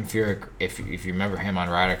that Jim Furyk, if you remember him on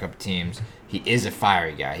Ryder Cup teams, he is a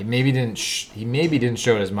fiery guy. He maybe didn't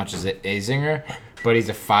show it as much as Azinger, but he's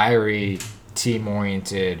a fiery,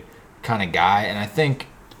 team-oriented kind of guy. And I think,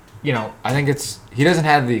 he doesn't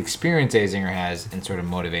have the experience Azinger has in sort of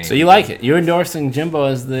motivating. So you like it? You're endorsing Jimbo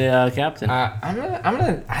as the captain.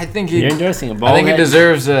 I think you're endorsing a ball. I think he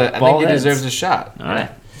deserves a shot. All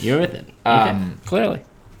right, you're with it. Okay. Clearly,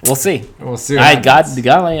 we'll see. We'll see.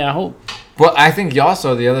 I hope. Well, I think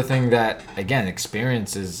also the other thing that, again,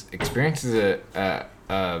 experience is a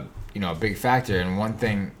big factor. And one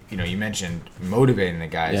thing, you mentioned motivating the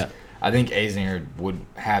guys. Yeah. I think Azinger would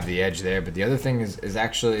have the edge there, but the other thing is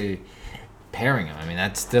actually pairing them. I mean,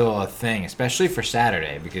 that's still a thing, especially for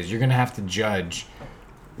Saturday, because you're going to have to judge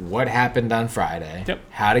what happened on Friday. Yep.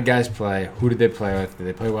 How did guys play? Who did they play with? Did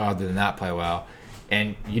they play well? Did they not play well?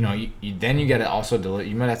 And then you got to also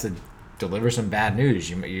you might have to deliver some bad news.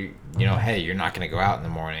 Hey, you're not going to go out in the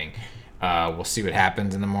morning. We'll see what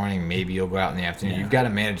happens in the morning. Maybe you'll go out in the afternoon. Yeah. You've got to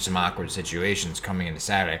manage some awkward situations coming into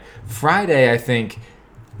Saturday. Friday, I think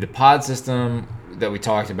the pod system that we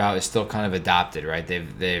talked about is still kind of adopted, right?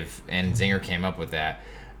 They've and Zinger came up with that.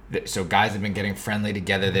 So guys have been getting friendly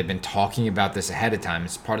together. They've been talking about this ahead of time.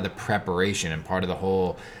 It's part of the preparation and part of the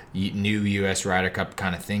whole new U.S. Ryder Cup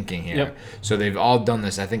kind of thinking here. Yep. So they've all done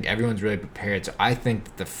this. I think everyone's really prepared. So I think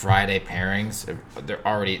that the Friday pairings,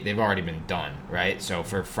 they've already been done, right? So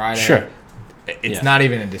for Friday, Sure. It's not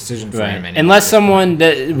even a decision for him anymore. Unless someone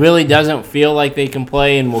that really doesn't feel like they can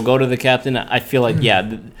play and will go to the captain, I feel like, So they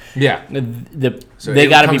it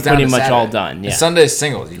got to be comes down pretty to much Saturday. all done. Yeah. And Sunday is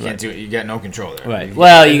singles. You can't do it. You got no control there. Right.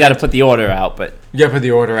 Well, you got to put the order out, but You got to put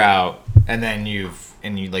the order out, and then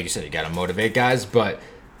like you said, you got to motivate guys. But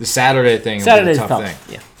the Saturday thing is a tough thing,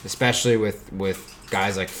 especially with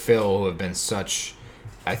guys like Phil, who have been such,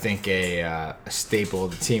 I think, a staple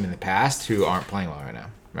of the team in the past, who aren't playing well right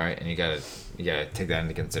now. Right, and you gotta take that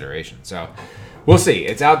into consideration. So we'll see.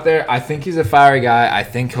 It's out there. I think he's a fiery guy. I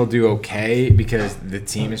think he'll do okay because the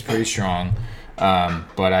team is pretty strong.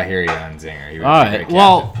 But I hear you on Zinger. All right.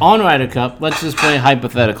 Well, on Ryder Cup, let's just play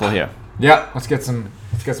hypothetical here. Yeah, let's get some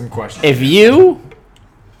questions. If you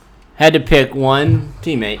had to pick one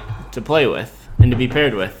teammate to play with and to be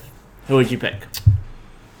paired with, who would you pick?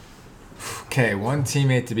 Okay, one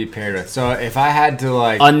teammate to be paired with. So if I had to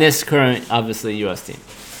on this current, obviously, U.S. team.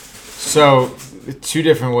 So two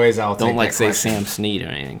different ways I'll take that say question. Sam Snead or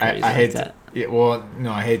anything crazy I hate like that. to. Yeah, well,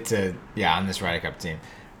 no, I hate to. Yeah, on this Ryder Cup team,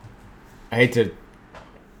 I hate to.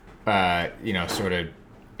 Sort of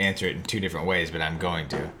answer it in two different ways, but I'm going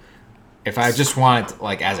to. If I just want,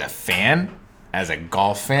 as a fan, as a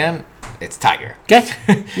golf fan, it's Tiger. Okay.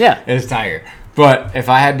 Yeah. It's Tiger. But if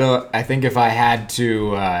I had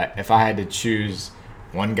to choose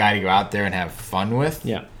one guy to go out there and have fun with,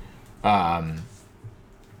 Yeah.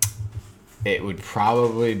 It would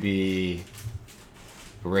probably be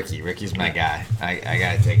Ricky. Ricky's my guy. I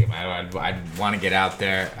gotta take him. I'd want to get out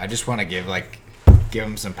there. I just want to give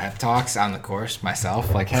him some pep talks on the course myself.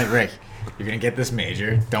 Hey, Rick, you're gonna get this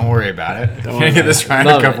major. Don't worry about it. You're gonna get this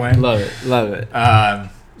Ryder Cup win. Love it.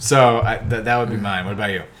 So that would be mine. What about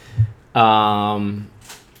you?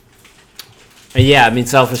 Yeah, I mean,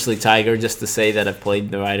 selfishly, Tiger, just to say that I've played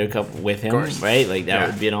the Ryder Cup with him, right? That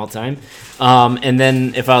would be an all-time. And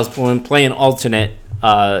then if I was playing alternate,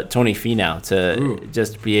 Tony Finau to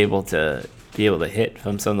just be able to hit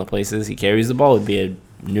from some of the places he carries the ball would be a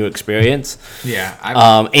new experience. Yeah.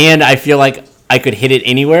 And I feel like I could hit it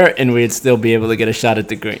anywhere and we'd still be able to get a shot at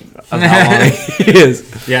the green of how long he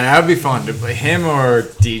is. Yeah, that would be fun to play. Him or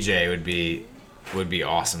DJ would be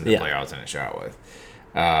awesome to play alternate shot with.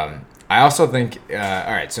 I also think. All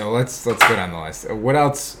right, so let's get on the list. What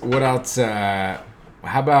else? How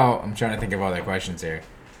about? I'm trying to think of other questions here.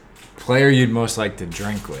 Player you'd most like to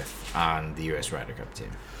drink with on the U.S. Ryder Cup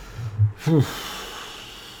team.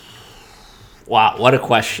 Wow, what a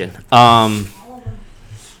question. I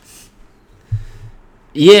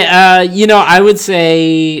would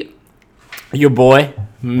say your boy,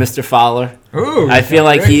 Mr. Fowler. Ooh, I feel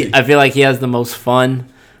like he has the most fun.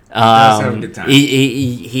 Have a good time.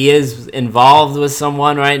 He is involved with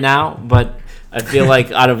someone right now, but I feel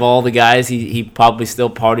like out of all the guys, he probably still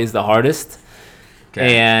parties the hardest.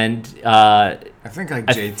 Okay. And I think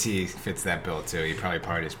JT fits that bill too. He probably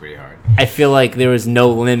parties pretty hard. I feel like there is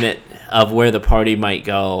no limit of where the party might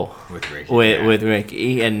go with Ricky. With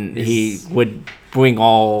Ricky, and he would bring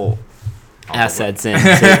all assets in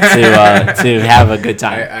to have a good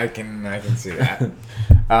time. I can see that.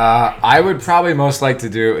 I would probably most like to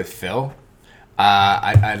do it with Phil.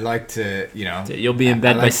 I'd like to, You'll be in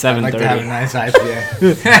bed by 7:30. I'd like to have a nice IPA.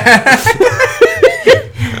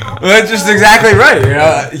 that's just exactly right. You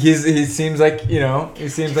know, he seems like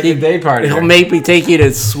a day party. He'll make me take you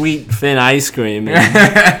to Sweet Fin ice cream. No,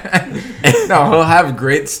 he'll have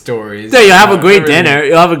great stories. So you'll have a great dinner.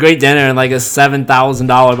 You'll have a great dinner and like a $7,000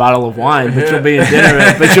 bottle of wine, but you'll be in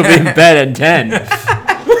dinner. But you'll be in bed at 10.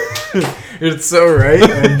 It's so right.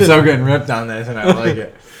 I'm so getting ripped on this, and I like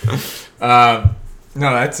it.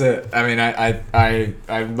 No, that's it. I mean,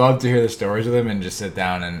 I love to hear the stories of them and just sit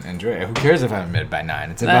down and enjoy it. Who cares if I'm in bed by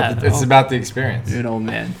 9? It's about the experience. You're an old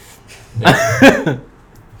man. Yeah.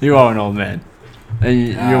 You are an old man.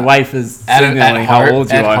 And your wife is signaling how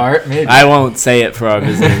old you are. Heart, maybe. I won't say it for our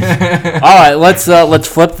visitors. All right, let's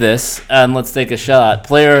flip this and let's take a shot.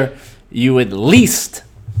 Player you would least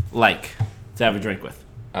like to have a drink with.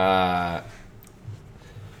 I'm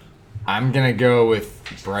gonna go with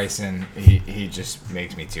Bryson. He just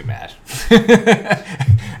makes me too mad. He's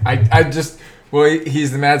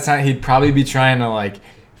the mad scientist. He'd probably be trying to like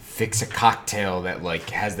fix a cocktail that like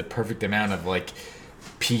has the perfect amount of like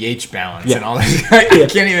pH balance and all that. I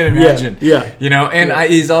can't even imagine. Yeah. You know, and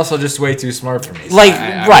he's also just way too smart for me. So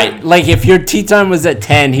Like if your tea time was at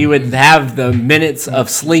 10, he would have the minutes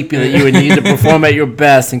of sleep that you would need to perform at your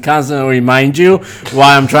best and constantly remind you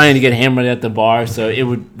while I'm trying to get hammered at the bar. So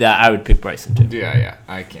I would pick Bryson too. Yeah.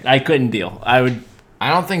 I can't. I couldn't deal. I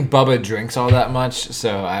don't think Bubba drinks all that much,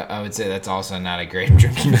 so I would say that's also not a great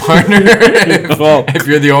drinking partner if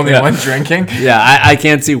you're the only one drinking. Yeah, I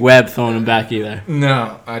can't see Webb throwing him back either.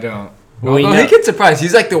 No, I don't. Although he gets surprised.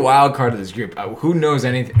 He's like the wild card of this group. Who knows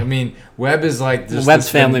anything? I mean, Webb is like... Webb's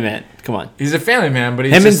family man. Come on. He's a family man, but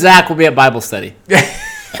he's and Zach will be at Bible study.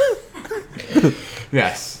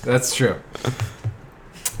 Yes, that's true.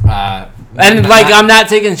 I'm not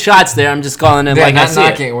taking shots there. I'm just calling it like I see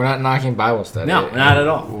it. We're not knocking Bible study. No, not at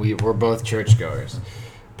all. We're both churchgoers.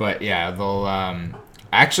 But yeah, they'll... I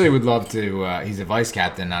actually would love to... he's a vice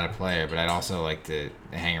captain, not a player, but I'd also like to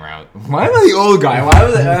hang around. Why am I the old guy?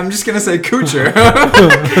 I'm just going to say Kuchar.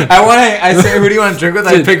 I say, who do you want to drink with?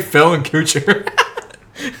 I pick Phil and Kuchar.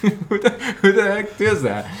 Who the heck does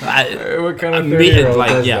that? What kind of 30-year-old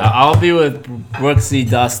does that? I'll be with Brooksy,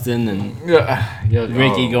 Dustin, and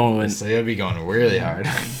Ricky going. So you'll be going really hard.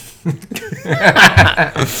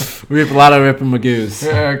 We have a lot of Ripper Magoos.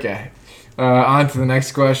 Okay. On to the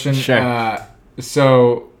next question. Sure.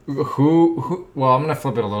 So who? Well, I'm gonna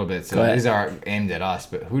flip it a little bit. So Go these are aimed at us,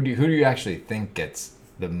 but who do you actually think gets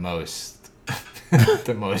the most?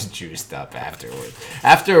 The most juiced up afterwards.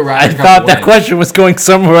 After a Ryder Cup thought win. that question was going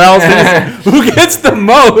somewhere else. Who gets the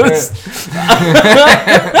most?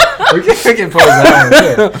 we can pose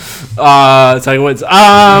that one too. Tell you what.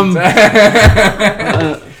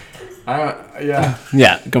 Yeah.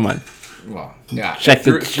 Yeah. Come on. Well, yeah. Check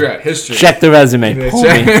the history. Check the resume.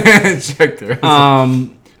 Check the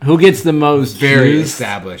resume. Who gets the most? Very juice?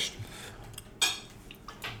 established.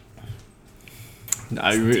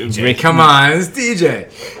 Rick, come on, it's DJ.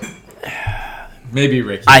 Maybe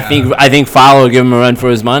Ricky. I think Fowler will give him a run for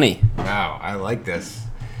his money. Wow, I like this.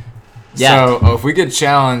 Yeah. So if we could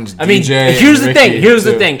challenge DJ, here's the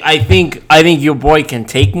thing. I think your boy can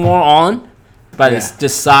take more on by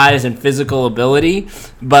just size and physical ability,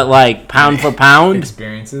 but like pound for pound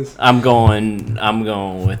experiences. I'm going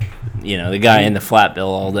with the guy in the flat bill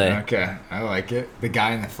all day. Okay, I like it. The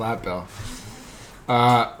guy in the flat bill.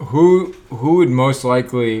 Who would most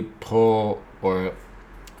likely pull a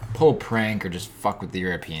prank or just fuck with the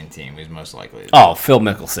European team? Who's most likely? Oh, Phil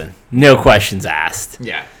Mickelson. No questions asked.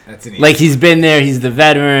 Yeah, that's an easy. Like he's been there. He's the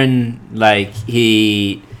veteran. Like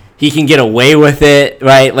he can get away with it,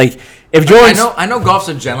 right? Like if Jordan, I know golf's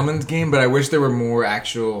a gentleman's game, but I wish there were more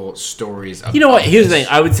actual stories. You know what? Here's the thing.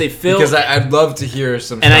 I would say Phil, because I'd love to hear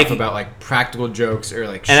some stuff about like practical jokes or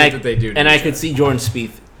like shit that they do. And I could see Jordan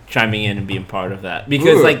Spieth chiming in and being part of that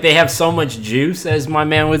because like they have so much juice, as my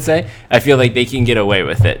man would say. I feel like they can get away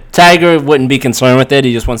with it. Tiger wouldn't be concerned with it.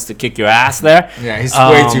 He just wants to kick your ass there. Yeah, he's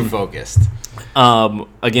way too focused.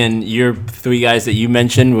 Again, your three guys that you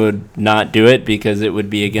mentioned would not do it because it would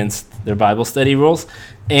be against their Bible study rules.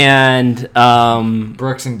 And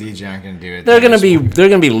Brooks and DJ aren't going to do it. They're going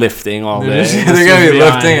to be lifting all day. They're going to be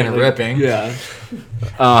lifting and ripping. Yeah.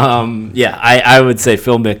 I would say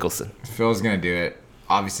Phil Mickelson. Phil's going to do it.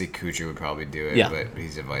 Obviously, Kuchar would probably do it, but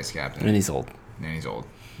he's a vice captain. And he's old.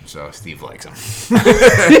 So Steve likes him.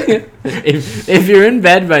 if you're in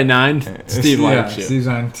bed by 9, Steve likes you. Steve's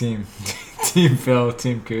on team Phil,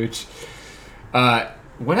 team Cooch.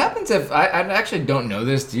 What happens if I actually don't know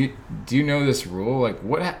this? Do you know this rule? Like,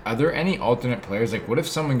 are there any alternate players? Like, what if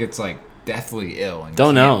someone gets like deathly ill and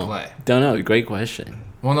can't play? Don't know. Great question.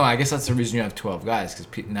 Well, no, I guess that's the reason you have 12 guys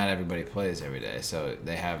because not everybody plays every day. So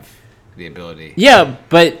they have. the ability. Yeah,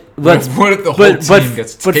 but What if the whole team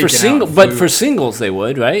gets taken out and but flew? for singles they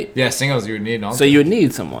would, right? Yeah, singles you would need. Also. So you would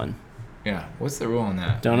need someone. Yeah. What's the rule on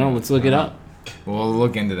that? Don't know. Let's look it up. We'll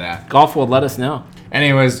look into that. Golf will let us know.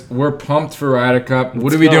 Anyways, we're pumped for Ryder Cup.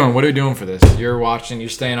 What are we go. doing? What are we doing for this? You're watching. You're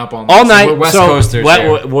staying up all Night. We're West so Coasters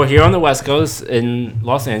here. we're here on the West Coast in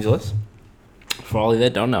Los Angeles. For all of you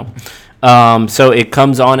that don't know, so it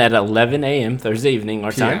comes on at 11 a.m. Thursday evening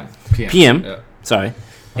our time. PM. Yeah. Sorry,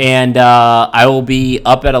 and I will be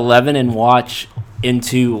up at 11 and watch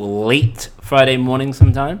into late Friday morning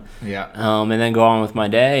sometime. Yeah. And then go on with my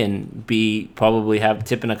day and probably have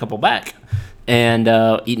tipping a couple back. And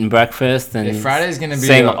eating breakfast and Friday's gonna be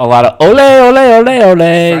saying a lot of ole ole ole ole.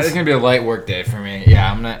 Friday's gonna be a light work day for me.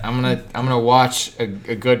 Yeah, I'm gonna watch a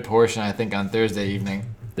good portion. I think on Thursday evening.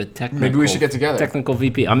 The technical. Maybe we should get together. Technical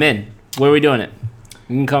VP. I'm in. Where are we doing it?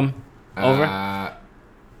 You can come over.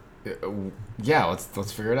 Yeah,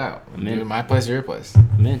 let's figure it out. I'm in. Do my place or your place.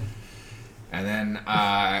 I'm in. And then We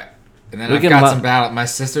I've can got some battle. My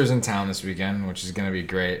sister's in town this weekend, which is gonna be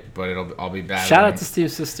great. But I'll be battling. Shout out to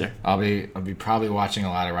Steve's sister. I'll be probably watching a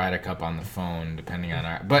lot of Ryder Cup on the phone, depending on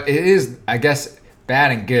our. But it is, I guess,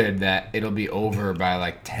 bad and good that it'll be over by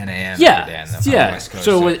like 10 a.m. every day on the West Coast.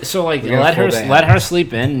 So like we got a full day let ahead. her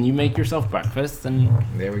sleep in, and you make yourself breakfast, and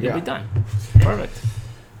There we you'll go. be done. Perfect.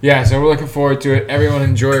 Yeah, so we're looking forward to it. Everyone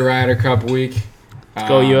enjoy Ryder Cup week.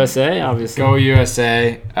 Go USA, obviously. Go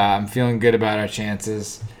USA. I'm feeling good about our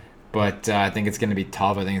chances, but I think it's going to be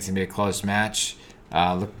tough. I think it's going to be a close match.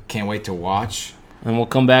 Can't wait to watch. And we'll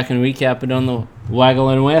come back and recap it on the Waggle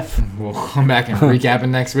and Whiff. We'll come back and recap it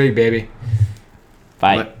next week, baby.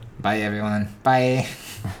 Bye. Bye, everyone. Bye.